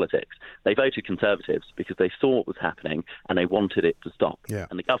 namby-pamby politics. They voted Conservatives because they saw what was happening and they wanted it to stop. Yeah.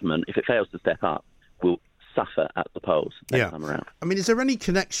 And the government, if it fails to step up, will suffer at the polls next time around. I mean, is there any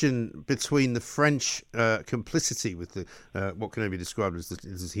connection between the French complicity with the what can only be described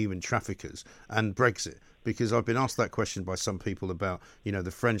as human traffickers and Brexit? Because I've been asked that question by some people about,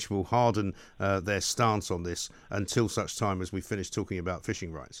 the French will harden their stance on this until such time as we finish talking about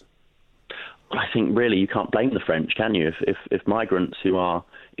fishing rights. I think really you can't blame the French, can you? If migrants who are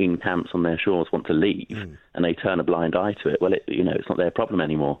in camps on their shores want to leave and they turn a blind eye to it, well, it's not their problem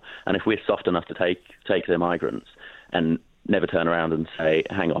anymore. And if we're soft enough to take their migrants and never turn around and say,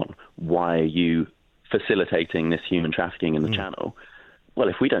 hang on, why are you facilitating this human trafficking in the channel? Well,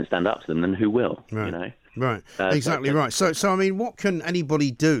 if we don't stand up to them, then who will? Right. Right, exactly right. So I mean, what can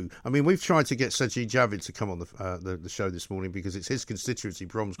anybody do? I mean, we've tried to get Sajid Javid to come on the show this morning because it's his constituency,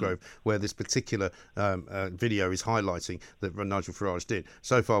 Bromsgrove, where this particular video is highlighting that Nigel Farage did.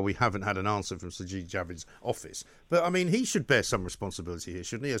 So far, we haven't had an answer from Sajid Javid's office. But I mean, he should bear some responsibility here,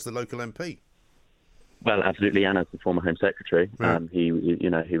 shouldn't he, as the local MP? Well, absolutely, and as the former Home Secretary, he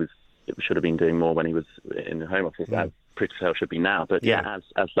should have been doing more when he was in the Home Office, as Priti Patel should be now. But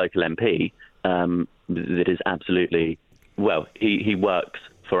as local MP, it is absolutely, well, he works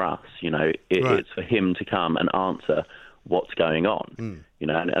for us, it's for him to come and answer what's going on,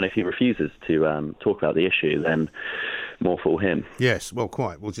 and if he refuses to talk about the issue, then more for him. Yes, well,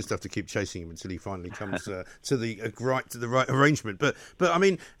 quite. We'll just have to keep chasing him until he finally comes to the right arrangement. But I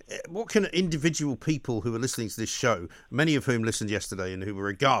mean, what can individual people who are listening to this show, many of whom listened yesterday and who were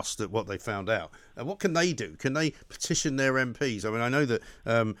aghast at what they found out, what can they do? Can they petition their MPs? I mean, I know that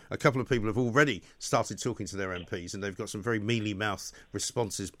a couple of people have already started talking to their MPs and they've got some very mealy-mouthed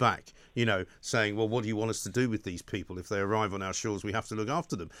responses back, saying, well, what do you want us to do with these people? If they arrive on our shores, we have to look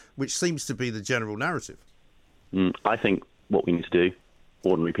after them, which seems to be the general narrative. I think what we need to do,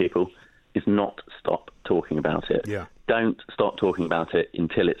 ordinary people, is not stop talking about it. Yeah. Don't stop talking about it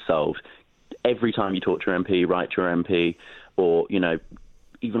until it's solved. Every time you talk to your MP, write to your MP, or,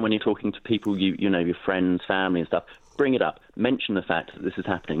 even when you're talking to people, your friends, family and stuff, bring it up. Mention the fact that this is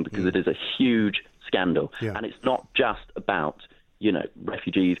happening because it is a huge scandal. Yeah. And it's not just about,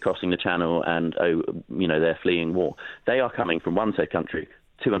 refugees crossing the channel and, they're fleeing war. They are coming from one safe country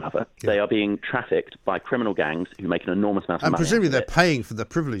to another. Yeah. They are being trafficked by criminal gangs who make an enormous amount of money. And presumably they're paying for the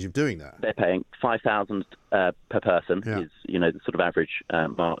privilege of doing that. They're paying $5,000 per person is, the sort of average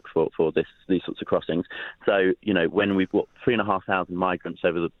mark for these sorts of crossings. So, when we've got 3,500 migrants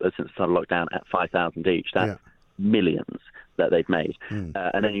since the start of lockdown at $5,000 each, that's millions that they've made.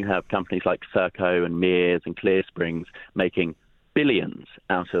 And then you have companies like Serco and Mears and Clear Springs making billions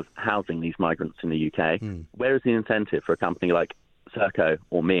out of housing these migrants in the UK. Where is the incentive for a company like Serco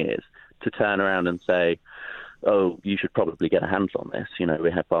or Mears to turn around and say, oh, you should probably get a hands on this,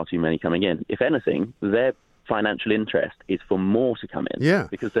 we have far too many coming in? If anything, their financial interest is for more to come in. Yeah.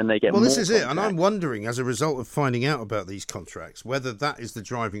 Because then they get more. Well, this is contracts. it. And I'm wondering, as a result of finding out about these contracts, whether that is the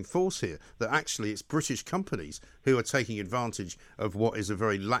driving force here, that actually it's British companies who are taking advantage of what is a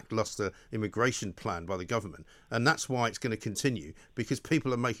very lacklustre immigration plan by the government. And that's why it's going to continue, because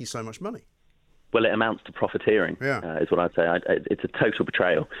people are making so much money. Well, it amounts to profiteering, is what I'd say. It's a total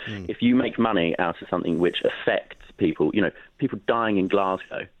betrayal. If you make money out of something which affects people, people dying in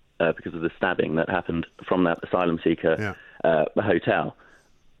Glasgow because of the stabbing that happened from that asylum seeker hotel,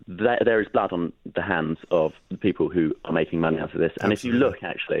 there is blood on the hands of the people who are making money out of this. And if you look,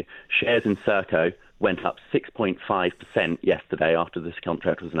 actually, shares in Serco went up 6.5% yesterday after this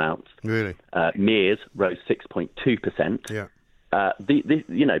contract was announced. Really? Mears rose 6.2%. Yeah.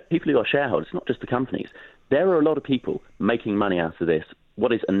 People who are shareholders, not just the companies, there are a lot of people making money out of this,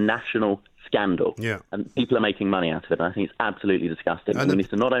 what is a national scandal. Yeah. And people are making money out of it. And I think it's absolutely disgusting. And we need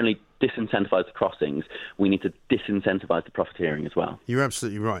to not only disincentivise the crossings, we need to disincentivise the profiteering as well. You're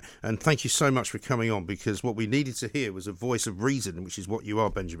absolutely right. And thank you so much for coming on, because what we needed to hear was a voice of reason, which is what you are,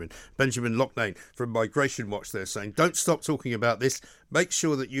 Benjamin. Benjamin Loughnane from Migration Watch there saying, don't stop talking about this. Make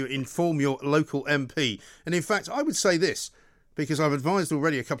sure that you inform your local MP. And in fact, I would say this, because I've advised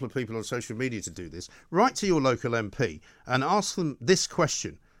already a couple of people on social media to do this. Write to your local MP and ask them this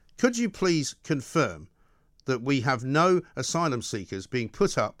question. Could you please confirm that we have no asylum seekers being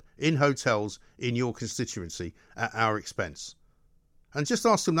put up in hotels in your constituency at our expense? And just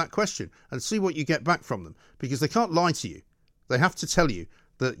ask them that question and see what you get back from them, because they can't lie to you. They have to tell you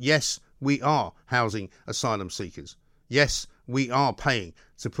that, yes, we are housing asylum seekers. Yes, we are paying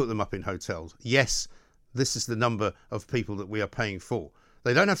to put them up in hotels. Yes, this is the number of people that we are paying for.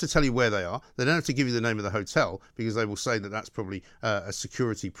 They don't have to tell you where they are. They don't have to give you the name of the hotel, because they will say that that's probably a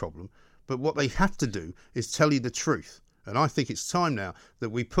security problem. But what they have to do is tell you the truth. And I think it's time now that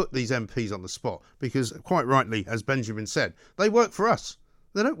we put these MPs on the spot, because quite rightly, as Benjamin said, they work for us.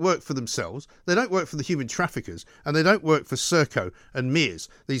 They don't work for themselves. They don't work for the human traffickers, and they don't work for Serco and Mears,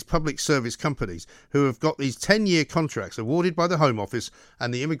 these public service companies who have got these 10-year contracts awarded by the Home Office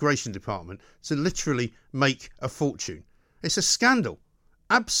and the Immigration Department to literally make a fortune. It's a scandal.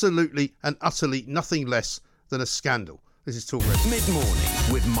 Absolutely and utterly nothing less than a scandal. This is Talk Radio. Mid-morning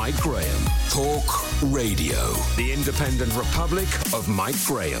with Mike Graham. Talk Radio. The Independent Republic of Mike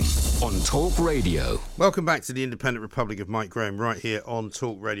Graham on Talk Radio. Welcome back to the Independent Republic of Mike Graham right here on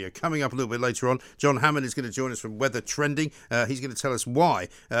Talk Radio. Coming up a little bit later on, John Hammond is going to join us from Weather Trending. He's going to tell us why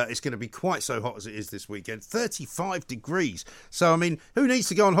it's going to be quite so hot as it is this weekend. 35 degrees. So, I mean, who needs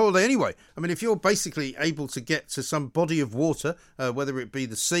to go on holiday anyway? I mean, if you're basically able to get to some body of water, whether it be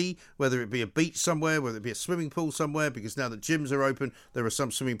the sea, whether it be a beach somewhere, whether it be a swimming pool somewhere, because now that gyms are open, there are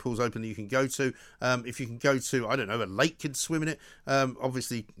some swimming pools open that you can go to. If you can go to, I don't know, a lake and swim in it,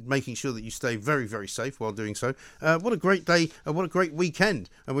 obviously making sure that you stay very, very safe while doing so. What a great day and what a great weekend.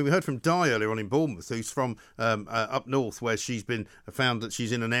 And we heard from Di earlier on in Bournemouth, who's from up north, where she's been found that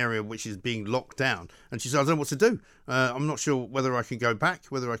she's in an area which is being locked down. And she said, I don't know what to do. I'm not sure whether I can go back,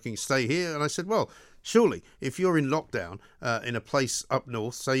 whether I can stay here. And I said, well, surely, if you're in lockdown in a place up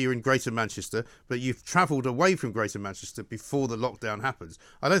north, say you're in Greater Manchester, but you've travelled away from Greater Manchester before the lockdown happens,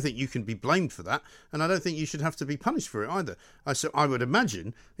 I don't think you can be blamed for that, and I don't think you should have to be punished for it either. So I would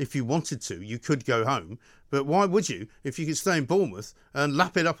imagine, if you wanted to, you could go home, but why would you if you could stay in Bournemouth and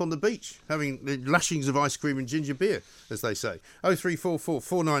lap it up on the beach, having the lashings of ice cream and ginger beer, as they say? 0344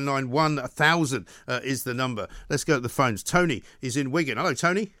 499 1000 is the number. Let's go to the phones. Tony is in Wigan. Hello,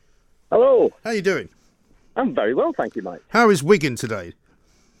 Tony. Hello. How are you doing? I'm very well, thank you, Mike. How is Wigan today?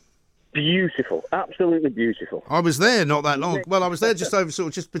 Beautiful, absolutely beautiful. I was there not that long. Well, I was there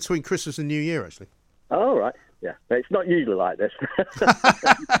just between Christmas and New Year, actually. Oh, right. Yeah, it's not usually like this.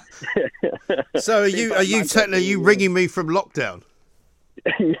 So are you ringing me from lockdown?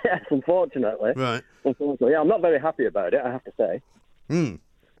 Yes, unfortunately. Right. Unfortunately, yeah, I'm not very happy about it, I have to say.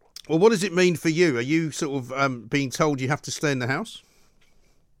 Well, what does it mean for you? Are you sort of being told you have to stay in the house?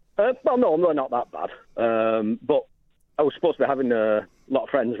 Well, no, not that bad. But I was supposed to be having a lot of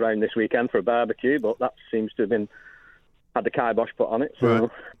friends around this weekend for a barbecue, but that seems to have had the kibosh put on it. So,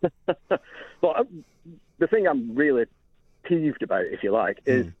 right. But the thing I'm really peeved about, if you like,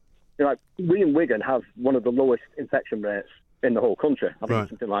 is we in Wigan have one of the lowest infection rates in the whole country. I think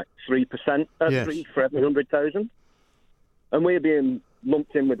something like 3%, 3 for every 100,000, and we're being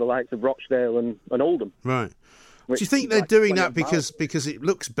lumped in with the likes of Rochdale and Oldham. Right. Do you think they're doing that because it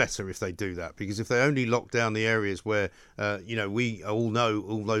looks better if they do that? Because if they only lock down the areas where, we all know,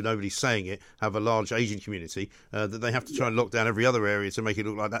 although nobody's saying it, have a large Asian community, that they have to try and lock down every other area to make it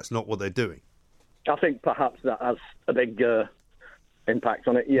look like that's not what they're doing? I think perhaps that has a big impact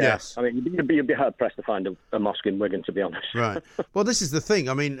on it, yeah. Yes. I mean, you'd be hard-pressed to find a mosque in Wigan, to be honest. Right. Well, this is the thing.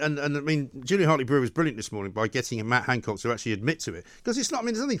 I mean, Julian Hartley-Brewer was brilliant this morning by getting Matt Hancock to actually admit to it. Because it's not,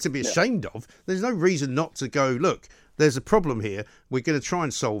 there's nothing to be ashamed of. There's no reason not to go, look, there's a problem here. We're going to try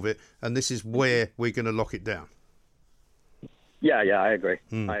and solve it, and this is where we're going to lock it down. Yeah, I agree.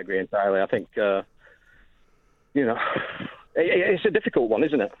 I agree entirely. I think, it's a difficult one,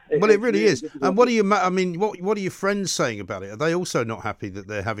 isn't it? Well, it really is. And what are your friends saying about it? Are they also not happy that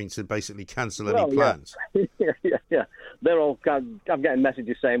they're having to basically cancel any plans? Yeah. They're all. I'm getting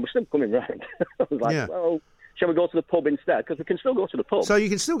messages saying we're still coming round. I was like, well, shall we go to the pub instead? Because we can still go to the pub. So you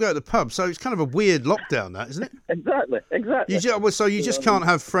can still go to the pub. So it's kind of a weird lockdown, that, isn't it? Exactly. You just can't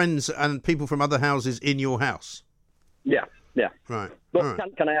have friends and people from other houses in your house. Yeah. Right. But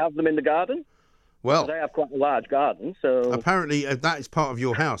can I have them in the garden? Well, they have quite a large garden, so... Apparently that is part of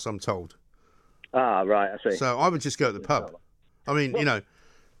your house, I'm told. Ah, right, I see. So I would just go to the pub. I mean, and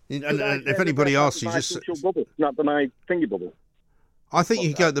if anybody asks you, just... bubble, not my finger bubble. I think you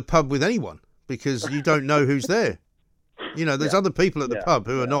could go to the pub with anyone, because you don't know who's there. There's other people at the pub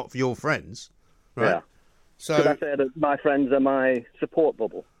who are not your friends, right? Yeah. So should I say that my friends are my support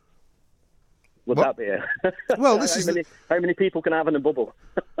bubble? Would that be it? Well, how many people can I have in a bubble?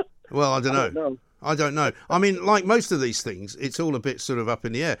 Well, I don't know. I don't know. I mean, like most of these things, it's all a bit sort of up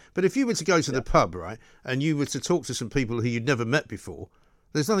in the air. But if you were to go to the pub, right, and you were to talk to some people who you'd never met before,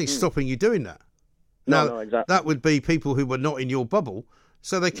 there's nothing stopping you doing that. No, exactly. That would be people who were not in your bubble,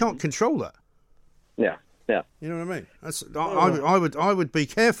 so they can't control that. Yeah. You know what I mean? I would be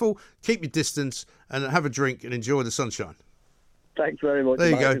careful, keep your distance, and have a drink and enjoy the sunshine. Thanks very much. There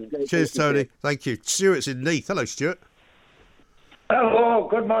you go. Cheers, Tony. Thank you. Stuart's in Neath. Hello, Stuart. Hello,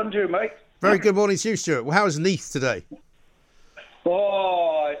 good morning to you, mate. Very good morning to you, Stuart. Well, how is Neath today?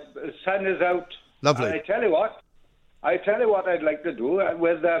 Oh, the sun is out. Lovely. And I tell you what I'd like to do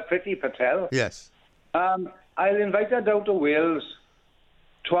with Priti Patel. Yes. I'll invite her down to Wales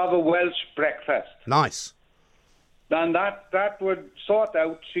to have a Welsh breakfast. Nice. And that would sort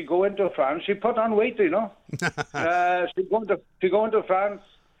out. She go into France. She put on weight, She go into France,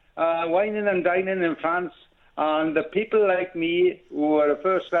 whining and dining in France. And the people like me who are a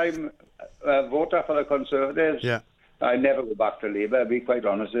first-time voter for the Conservatives, I never go back to Labour, I'll be quite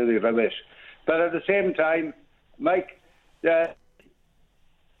honest with you, rubbish. But at the same time, Mike, I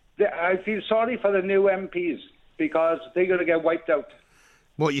feel sorry for the new MPs because they're going to get wiped out.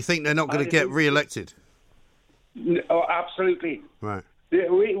 What, you think they're not going to get re-elected? Oh, absolutely. Right.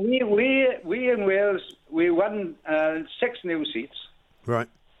 We in Wales, we won 6 new seats. Right.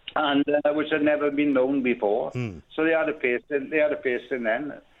 And which had never been known before. So they had a pace in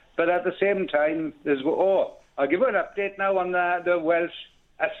then. But at the same time, I'll give you an update now on the Welsh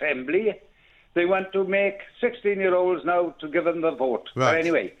Assembly. They want to make 16-year-olds now to give them the vote. Right. But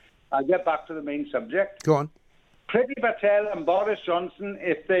anyway, I'll get back to the main subject. Go on. Priti Patel and Boris Johnson,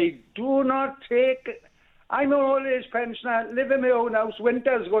 if they do not take... I'm an old-age pensioner, live in my own house,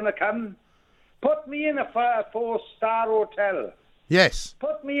 winter's going to come. Put me in a 4-star hotel. Yes.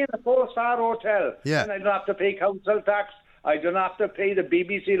 Put me in a 4-star hotel. Yeah. And I don't have to pay council tax. I don't have to pay the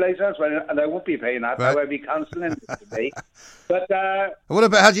BBC licence, and I won't be paying that. Right. I'll be cancelling it today. But what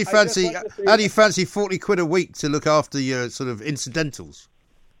about how do you fancy 40 quid a week to look after your sort of incidentals?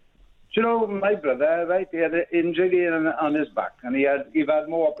 Do you know, my brother, right, he had an injury on his back, and he had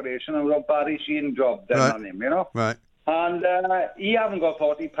more operation, and a Barry Sheen job done on him, Right. And he hasn't got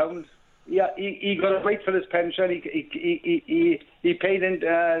 £40. He got to wait for his pension. He paid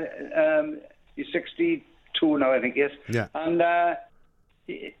in. He's 62 now, I think. Yes. Yeah. And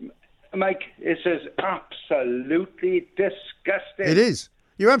Mike, this is absolutely disgusting. It is.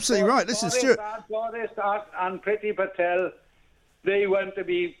 You're absolutely right. Listen, Stuart. Boris and Priti Patel, they want to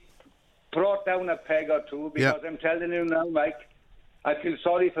be brought down a peg or two because I'm telling you now, Mike. I feel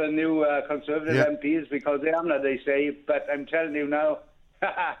sorry for the new Conservative MPs because they haven't, as they say. But I'm telling you now.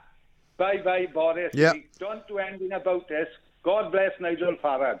 Bye-bye, Boris. Yep. Don't do anything about this. God bless Nigel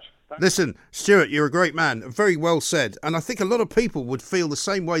Farage. Listen, Stuart, you're a great man. Very well said. And I think a lot of people would feel the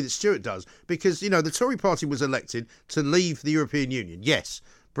same way that Stuart does because, the Tory party was elected to leave the European Union. Yes.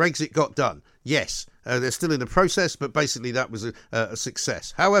 Brexit got done. Yes. They're still in the process, but basically that was a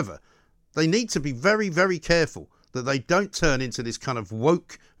success. However, they need to be very, very careful that they don't turn into this kind of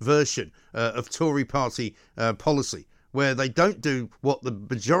woke version of Tory party policy, where they don't do what the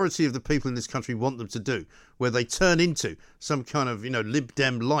majority of the people in this country want them to do, where they turn into some kind of, Lib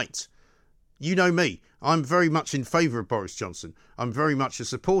Dem light. You know me. I'm very much in favour of Boris Johnson. I'm very much a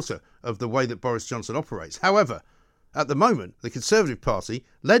supporter of the way that Boris Johnson operates. However, at the moment, the Conservative Party,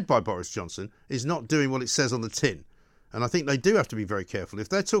 led by Boris Johnson, is not doing what it says on the tin. And I think they do have to be very careful. If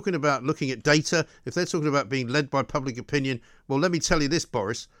they're talking about looking at data, if they're talking about being led by public opinion, well, let me tell you this,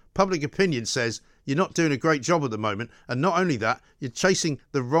 Boris. Public opinion says you're not doing a great job at the moment. And not only that, you're chasing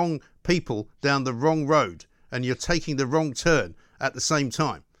the wrong people down the wrong road and you're taking the wrong turn at the same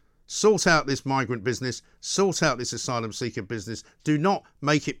time. Sort out this migrant business, sort out this asylum seeker business. Do not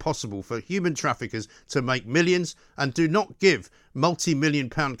make it possible for human traffickers to make millions, and do not give multi-million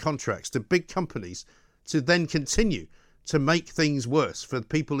pound contracts to big companies to then continue to make things worse for the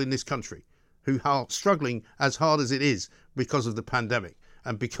people in this country who are struggling as hard as it is because of the pandemic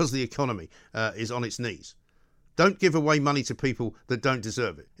and because the economy is on its knees. Don't give away money to people that don't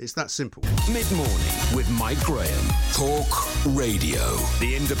deserve it. It's that simple. Mid-morning with Mike Graham. Talk Radio.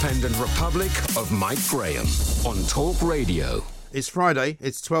 The Independent Republic of Mike Graham on Talk Radio. It's Friday,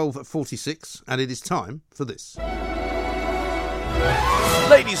 it's 12:46, and it is time for this.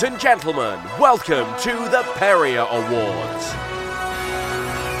 Ladies and gentlemen, welcome to the Perrier Awards.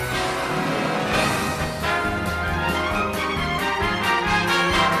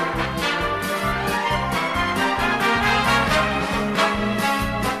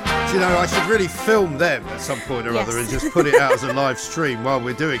 I should really film them at some point or other and just put it out as a live stream while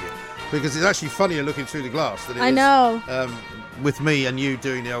we're doing it, because it's actually funnier looking through the glass than it is with me and you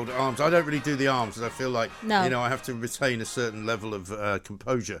doing the old arms. I don't really do the arms because I feel like I have to retain a certain level of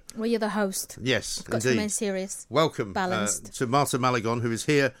composure. Well, you're the host. Yes, You've got to remain serious. Welcome balanced. to Marta Malagon, who is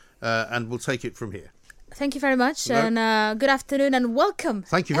here, and we'll take it from here. Thank you very much, and good afternoon, and welcome.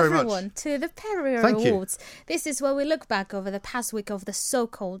 Thank you very everyone much to the Perrier Awards. This is where we look back over the past week of the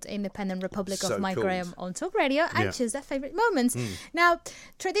so-called Independent Republic of Mike Graham on Talk Radio and choose their favourite moments. Now,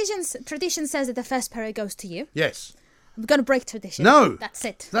 tradition says that the first Perrier goes to you. Yes. We're going to break tradition. No, that's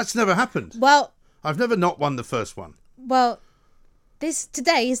it. That's never happened. Well, I've never not won the first one. Well,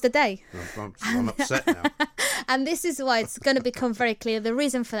 today is the day. I'm upset now. And this is why it's going to become very clear. The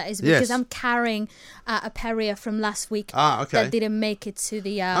reason for that is because I'm carrying a Perrier from last week that didn't make it to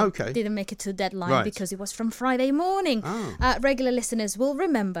the didn't make it to deadline because it was from Friday morning. Regular listeners will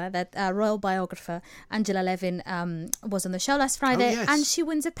remember that royal biographer Angela Levin was on the show last Friday, and she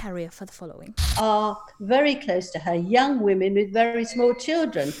wins a Perrier for the following: are very close to her, young women with very small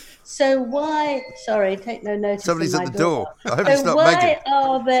children. So why? Sorry, take no notice. Somebody's at the door. I hope it's not Megan. Why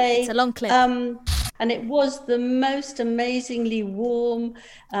are they? It's a long clip. And it was the most amazingly warm,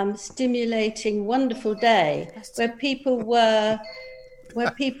 stimulating, wonderful day where people were.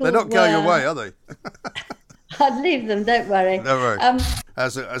 They're not going away, are they? I'd leave them. Don't worry. Don't worry.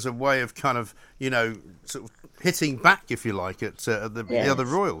 As a way of kind of sort of hitting back, if you like, at the other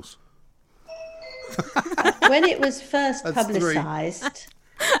royals. When it was first publicised,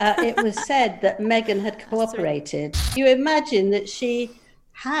 it was said that Meghan had cooperated. You imagine that she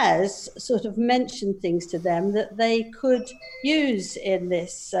has sort of mentioned things to them that they could use in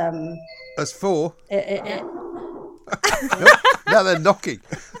this. As for? Now they're knocking.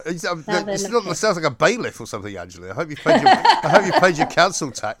 It sounds like a bailiff or something, Angela. I hope you paid your council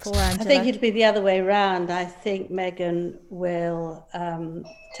tax. I think it'd be the other way round. I think Meghan will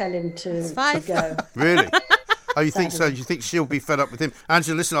tell him to go. Really? Oh, you think so? You think she'll be fed up with him?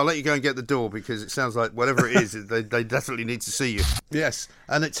 Angela, listen, I'll let you go and get the door because it sounds like whatever it is, they definitely need to see you. Yes.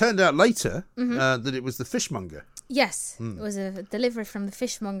 And it turned out later that it was the fishmonger. Yes, it was a delivery from the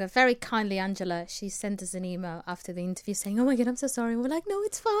fishmonger. Very kindly, Angela. She sent us an email after the interview saying, "Oh my God, I'm so sorry." And we're like, "No,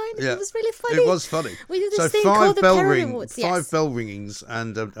 it's fine. Yeah. It was really funny." It was funny. We did this thing called the Perrier Awards. Five bell ringings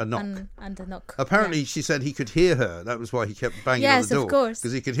and a knock. And a knock. Apparently, she said he could hear her. That was why he kept banging on the door. Yes, of course.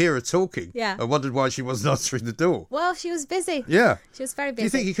 Because he could hear her talking. Yeah. I wondered why she wasn't answering the door. Well, she was busy. Yeah. She was very busy. Do you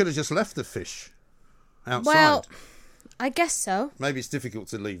think he could have just left the fish outside? Well, I guess so. Maybe it's difficult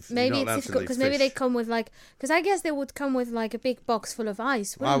to leave. Maybe it's difficult because maybe they come with because I guess they would come with a big box full of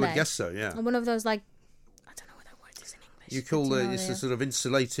ice, wouldn't they? I would guess so, yeah. And one of those I don't know what that word is in English. You call it's a sort of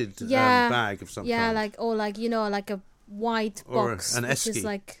insulated bag of some kind. Yeah, like a white box. Or an esky. Is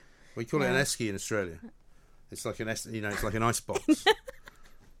like, we call it an esky in Australia. It's like it's like an ice box.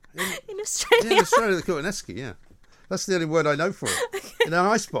 in Australia? Yeah, in Australia they call it an esky, yeah. That's the only word I know for it. In an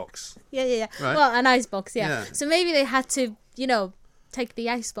icebox. Yeah. Right? Well, an icebox, yeah. So maybe they had to, take the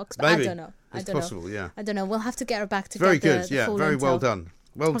icebox, but maybe. I don't know. It's possible, yeah. I don't know. We'll have to get her back to very get good, the full very intel. well done.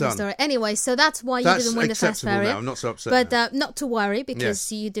 Well done. Story. Anyway, so that's why you didn't win the first Peria. Now. I'm not so upset. But not to worry,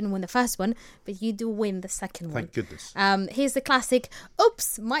 because you didn't win the first one, but you do win the second one. Thank goodness. Here's the classic,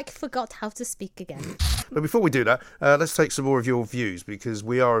 oops, Mike forgot how to speak again. But before we do that, let's take some more of your views, because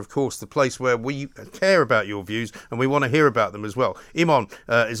we are, of course, the place where we care about your views and we want to hear about them as well. Imon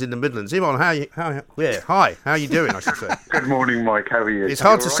is in the Midlands. Imon, hi, how are you doing, I should say? Good morning, Mike. How are you? It's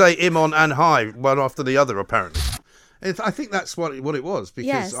hard to say Imon and hi one after the other, apparently. I think that's what it was,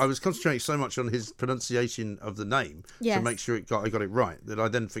 because I was concentrating so much on his pronunciation of the name to make sure I got it right, that I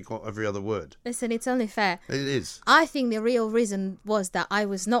then forgot every other word. Listen, it's only fair. It is. I think the real reason was that I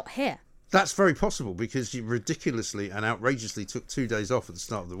was not here. That's very possible, because you ridiculously and outrageously took 2 days off at the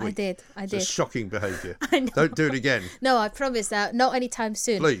start of the week. I did. It's shocking behaviour. I know. Don't do it again. No, I promise. Not anytime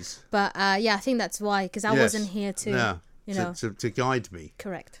soon. Please. But I think that's why, because I wasn't here to, to guide me.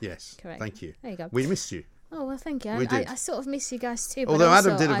 Correct. Yes. Correct. Thank you. There you go. We missed you. Oh, well, thank you. I sort of miss you guys too. Although but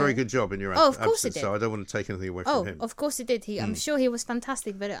Adam did a very good job in your of course absence, he did. so I don't want to take anything away from him. Oh, of course he did. I'm sure he was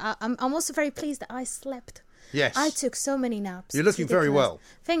fantastic, but I'm also very pleased that I slept. Yes. I took so many naps. You're looking very well.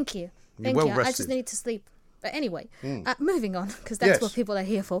 Thank you. You're well rested. I just need to sleep. But anyway, moving on, because that's what people are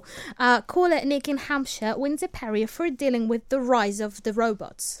here for. Caller Nick in Hampshire wins a Peria for dealing with the rise of the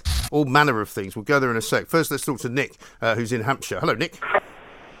robots. All manner of things. We'll go there in a sec. First, let's talk to Nick, who's in Hampshire. Hello, Nick.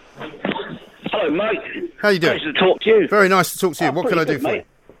 Hello, mate. How you doing? Nice to talk to you. Very nice to talk to you. What can I do for you?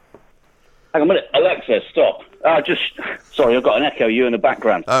 Hang on a minute. Alexa, stop. Sorry, I've got an echo you in the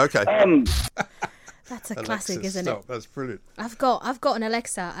background. Oh, okay. That's a classic, isn't it? That's brilliant. I've got an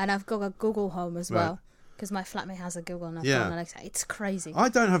Alexa and I've got a Google Home as well, because my flatmate has a Google and I've got an Alexa. It's crazy. I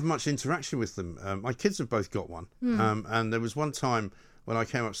don't have much interaction with them. My kids have both got one, and there was one time when I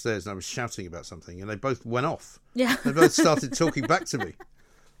came upstairs and I was shouting about something, and they both went off. Yeah. They both started talking back to me.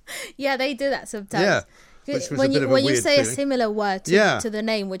 Yeah, they do that sometimes. Yeah. Which was when a bit of a when you weird say feeling. A similar word to the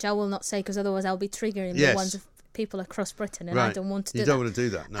name, which I will not say because otherwise I'll be triggering the ones of people across Britain, and I don't want to do that. You don't want to do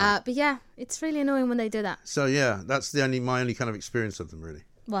that, no. But yeah, it's really annoying when they do that. So yeah, that's my only kind of experience of them, really.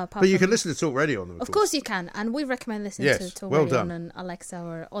 Well, but you can listen to Talk Radio on them, of course you can, and we recommend listening to Talk Radio on Alexa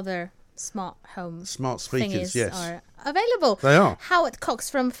or other smart speakers, are available. They are. Howard Cox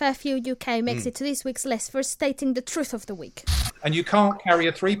from Fairview, UK makes it to this week's list for stating the truth of the week. And you can't carry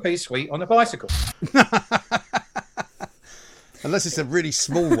a 3-piece suite on a bicycle. Unless it's a really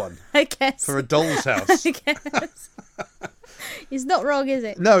small one. I guess. For a doll's house. I guess. He's not wrong, is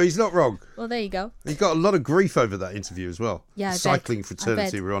it? No, he's not wrong. Well, there you go. He got a lot of grief over that interview as well. Yeah, the cycling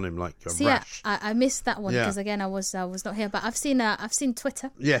fraternity were on him like a rash. I missed that one because again I was not here, but I've seen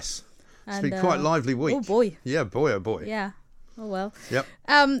Twitter. Yes, it's been quite a lively week. Oh boy. Yeah, boy, oh boy. Yeah. Oh well. Yep.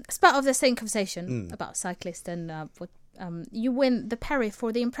 It's part of the same conversation about cyclists and you win the Peria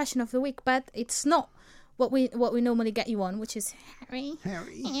for the impression of the week, but it's not what we normally get you on, which is Harry.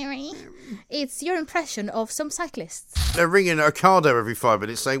 It's your impression of some cyclists. They're ringing Ocado every 5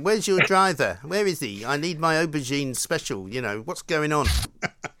 minutes saying, "Where's your driver? Where is he? I need my aubergine special. You know, what's going on?"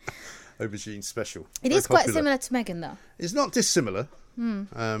 Aubergine special. It is quite similar to Megan, though. It's not dissimilar.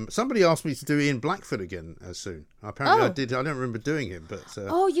 Somebody asked me to do Ian Blackford again soon. Apparently I did. I don't remember doing him, but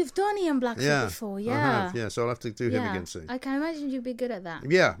you've done Ian Blackford before, I have, so I'll have to do him again soon. I can imagine you'd be good at that.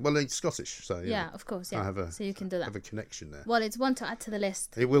 Yeah, well, he's Scottish, so of course, I have so you can do that. Have a connection there. Well, it's one to add to the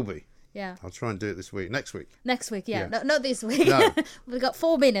list. It will be. Yeah, I'll try and do it this week. Next week. No, not this week. No. We've got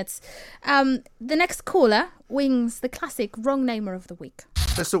 4 minutes. The next caller wins the classic wrong namer of the week.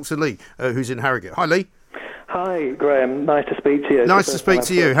 Let's talk to Lee, who's in Harrogate. Hi, Lee. Hi, Graham. Nice to speak to you. Nice to speak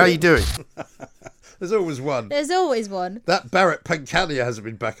to you. How are you doing? There's always one. There's always one. That Barrett Pancania hasn't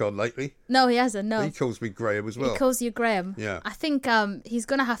been back on lately. No, he hasn't, no. He calls me Graham as well. He calls you Graham. Yeah. I think he's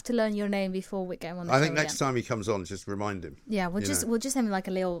going to have to learn your name before we get him on the show. I think next time he comes on, just remind him. Yeah, we'll just send him like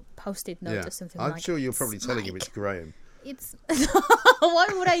a little post-it note or something I'm sure you're probably telling him it's Graham. It's why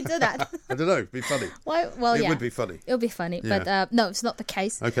would I do that? I don't know. It'd be funny. Why? Well, it would be funny. It'll be funny, but no, it's not the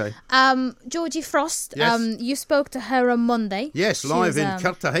case. Okay. Georgie Frost. Yes. You spoke to her on Monday. Yes, live in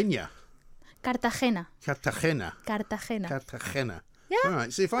Cartagena. Cartagena. Yeah. All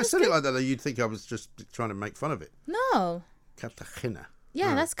right. See, if I said it like that, you'd think I was just trying to make fun of it. No. Cartagena.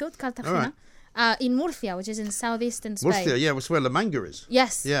 Yeah, that's good. Cartagena. In Murcia, which is in southeastern Spain. Murcia, yeah, that's where La Manga is.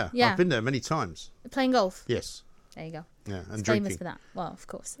 Yes. Yeah. I've been there many times. Playing golf. Yes. There you go. Yeah, and it's drinking. famous for that. Well, of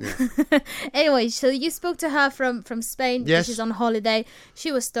course. Yeah. Anyway, so you spoke to her from Spain. Yes. She's on holiday.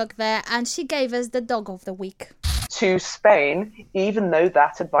 She was stuck there, and she gave us the dog of the week. To Spain, even though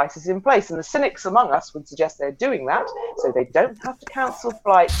that advice is in place. And the cynics among us would suggest they're doing that so they don't have to cancel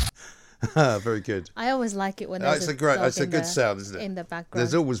flights. Very good. I always like it when there's a good sound, isn't it? In the background.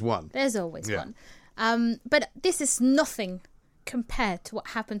 There's always one. There's always one. But this is nothing compared to what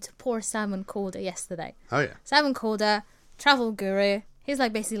happened to poor Simon Calder yesterday. Oh, yeah. Simon Calder, travel guru. He's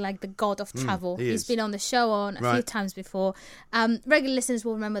basically like the god of travel. He's been on the show a few times before. Regular listeners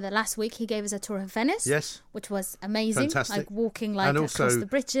will remember that last week he gave us a tour of Venice. Yes. Which was amazing. Fantastic. Walking across the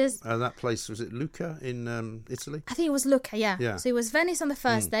bridges. That place, was it Lucca in Italy? I think it was Lucca, yeah. So he was Venice on the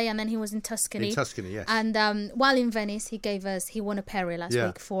first day, and then he was in Tuscany. In Tuscany, yes. And while in Venice, he won a Perrier last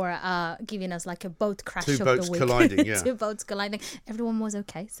week for giving us a boat crash of the week. 2 boats colliding, yeah. 2 boats colliding. Everyone was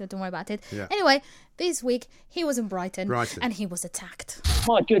okay, so don't worry about it. Yeah. Anyway, this week he was in Brighton. And he was attacked.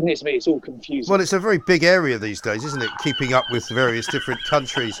 My goodness me, it's all confusing. Well, it's a very big area these days, isn't it? Keeping up with various different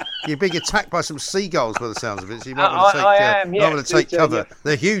countries. You're being attacked by some seagulls by the sounds of it, so you might want to take cover. Yeah.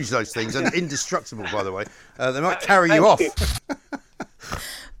 They're huge, those things, and indestructible, by the way. They might carry you off.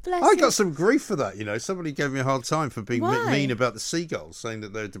 I got some grief for that, Somebody gave me a hard time for being mean about the seagulls, saying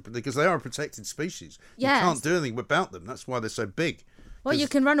that because they are a protected species. Yes. You can't do anything about them. That's why they're so big. Well, you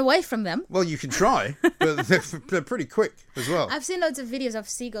can run away from them. Well, you can try, but they're pretty quick as well. I've seen loads of videos of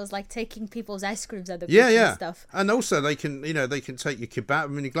seagulls taking people's ice creams at the beach and stuff. And also they can take your kebab. I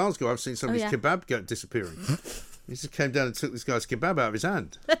mean, in Glasgow, I've seen somebody's kebab go disappearing. He just came down and took this guy's kebab out of his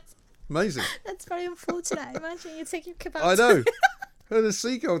hand. Amazing. That's very unfortunate. Imagine you take your kebab. I know. And the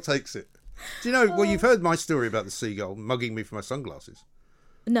seagull takes it. Do you know? Well, you've heard my story about the seagull mugging me for my sunglasses.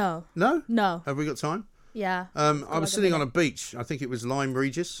 No. No. No. Have we got time? Yeah. I was sitting on a beach. I think it was Lyme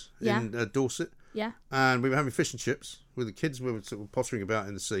Regis in Dorset. Yeah. And we were having fish and chips with the kids. We were sort of pottering about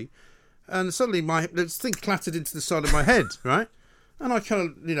in the sea. And suddenly this thing clattered into the side of my head, right? And I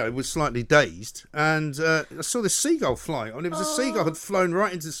kind of, was slightly dazed. And I saw this seagull flying. And it was a seagull had flown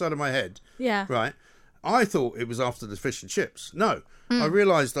right into the side of my head. Yeah. Right? I thought it was after the fish and chips. No. I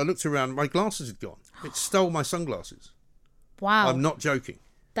realised, I looked around, my glasses had gone. It stole my sunglasses. Wow. I'm not joking.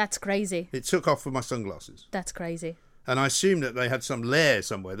 That's crazy. It took off with my sunglasses. That's crazy. And I assumed that they had some lair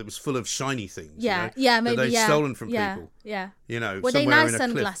somewhere that was full of shiny things. Yeah, maybe. That they'd stolen from people. Yeah. Were they nice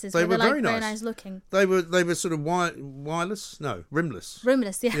sunglasses? They were very nice looking. They were sort of wireless. No, rimless.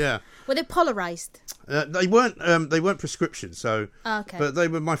 Rimless, yeah. Yeah. Were they polarized? They weren't prescription. So. Okay. But they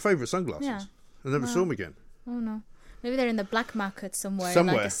were my favourite sunglasses. Yeah. I never saw them again. Oh no. Maybe they're in the black market somewhere.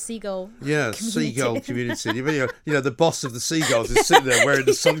 Like a seagull. Yeah, community. Seagull community. The boss of the seagulls is sitting there wearing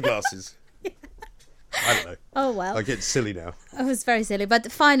the sunglasses. I don't know. Oh, well. I get silly now. It was very silly.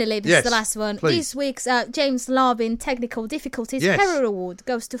 But finally, this is the last one. Please. This week's James Larbin Technical Difficulties Perrier Award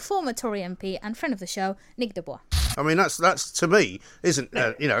goes to former Tory MP and friend of the show, Nick Dubois. I mean, that's to me, isn't,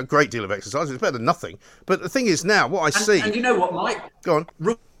 a great deal of exercise. It's better than nothing. But the thing is now, what I see... And you know what, Mike? Go on.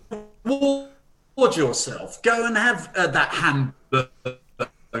 Reward yourself. Go and have that hamburger.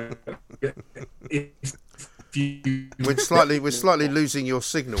 We're slightly losing your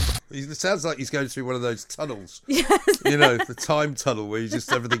signal. It sounds like he's going through one of those tunnels. Yes. The time tunnel where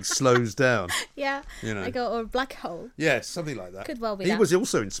everything slows down. Yeah. Or a black hole. Yeah, something like that. Could well be. He was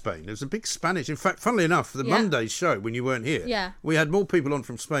also in Spain. There was a big Spanish. In fact, funnily enough, the Monday show when you weren't here, we had more people on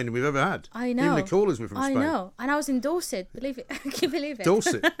from Spain than we've ever had. I know. Even the callers were from Spain. I know. And I was in Dorset. Believe it. Can you believe it?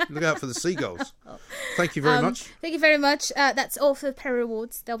 Dorset. Look out for the seagulls. Thank you very much. Thank you very much. That's all for the Perrier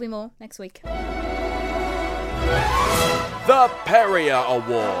Awards. There'll be more next week. The Perrier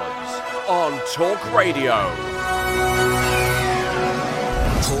Awards on Talk Radio.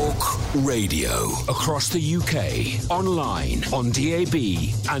 Talk Radio. Across the UK, online, on DAB,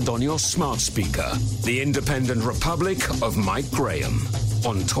 and on your smart speaker. The Independent Republic of Mike Graham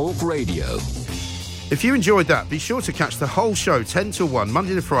on Talk Radio. If you enjoyed that, be sure to catch the whole show 10 till 1,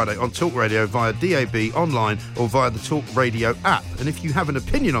 Monday to Friday on Talk Radio via DAB, online or via the Talk Radio app. And if you have an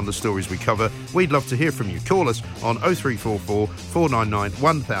opinion on the stories we cover, we'd love to hear from you. Call us on 0344 499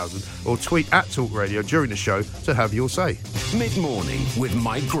 1000 or tweet at Talk Radio during the show to have your say. Mid-morning with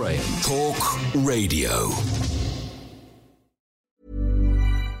Mike Graham. Talk Radio.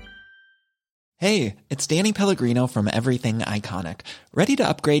 Hey, it's Danny Pellegrino from Everything Iconic. Ready to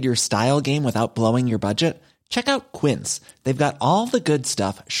upgrade your style game without blowing your budget? Check out Quince. They've got all the good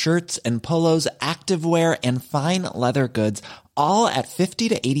stuff, shirts and polos, activewear, and fine leather goods, all at 50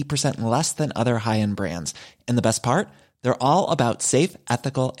 to 80% less than other high-end brands. And the best part? They're all about safe,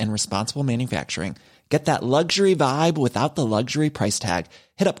 ethical, and responsible manufacturing. Get that luxury vibe without the luxury price tag.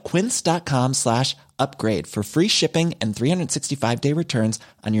 Hit up quince.com/upgrade for free shipping and 365-day returns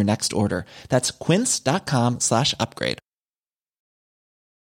on your next order. That's quince.com/upgrade.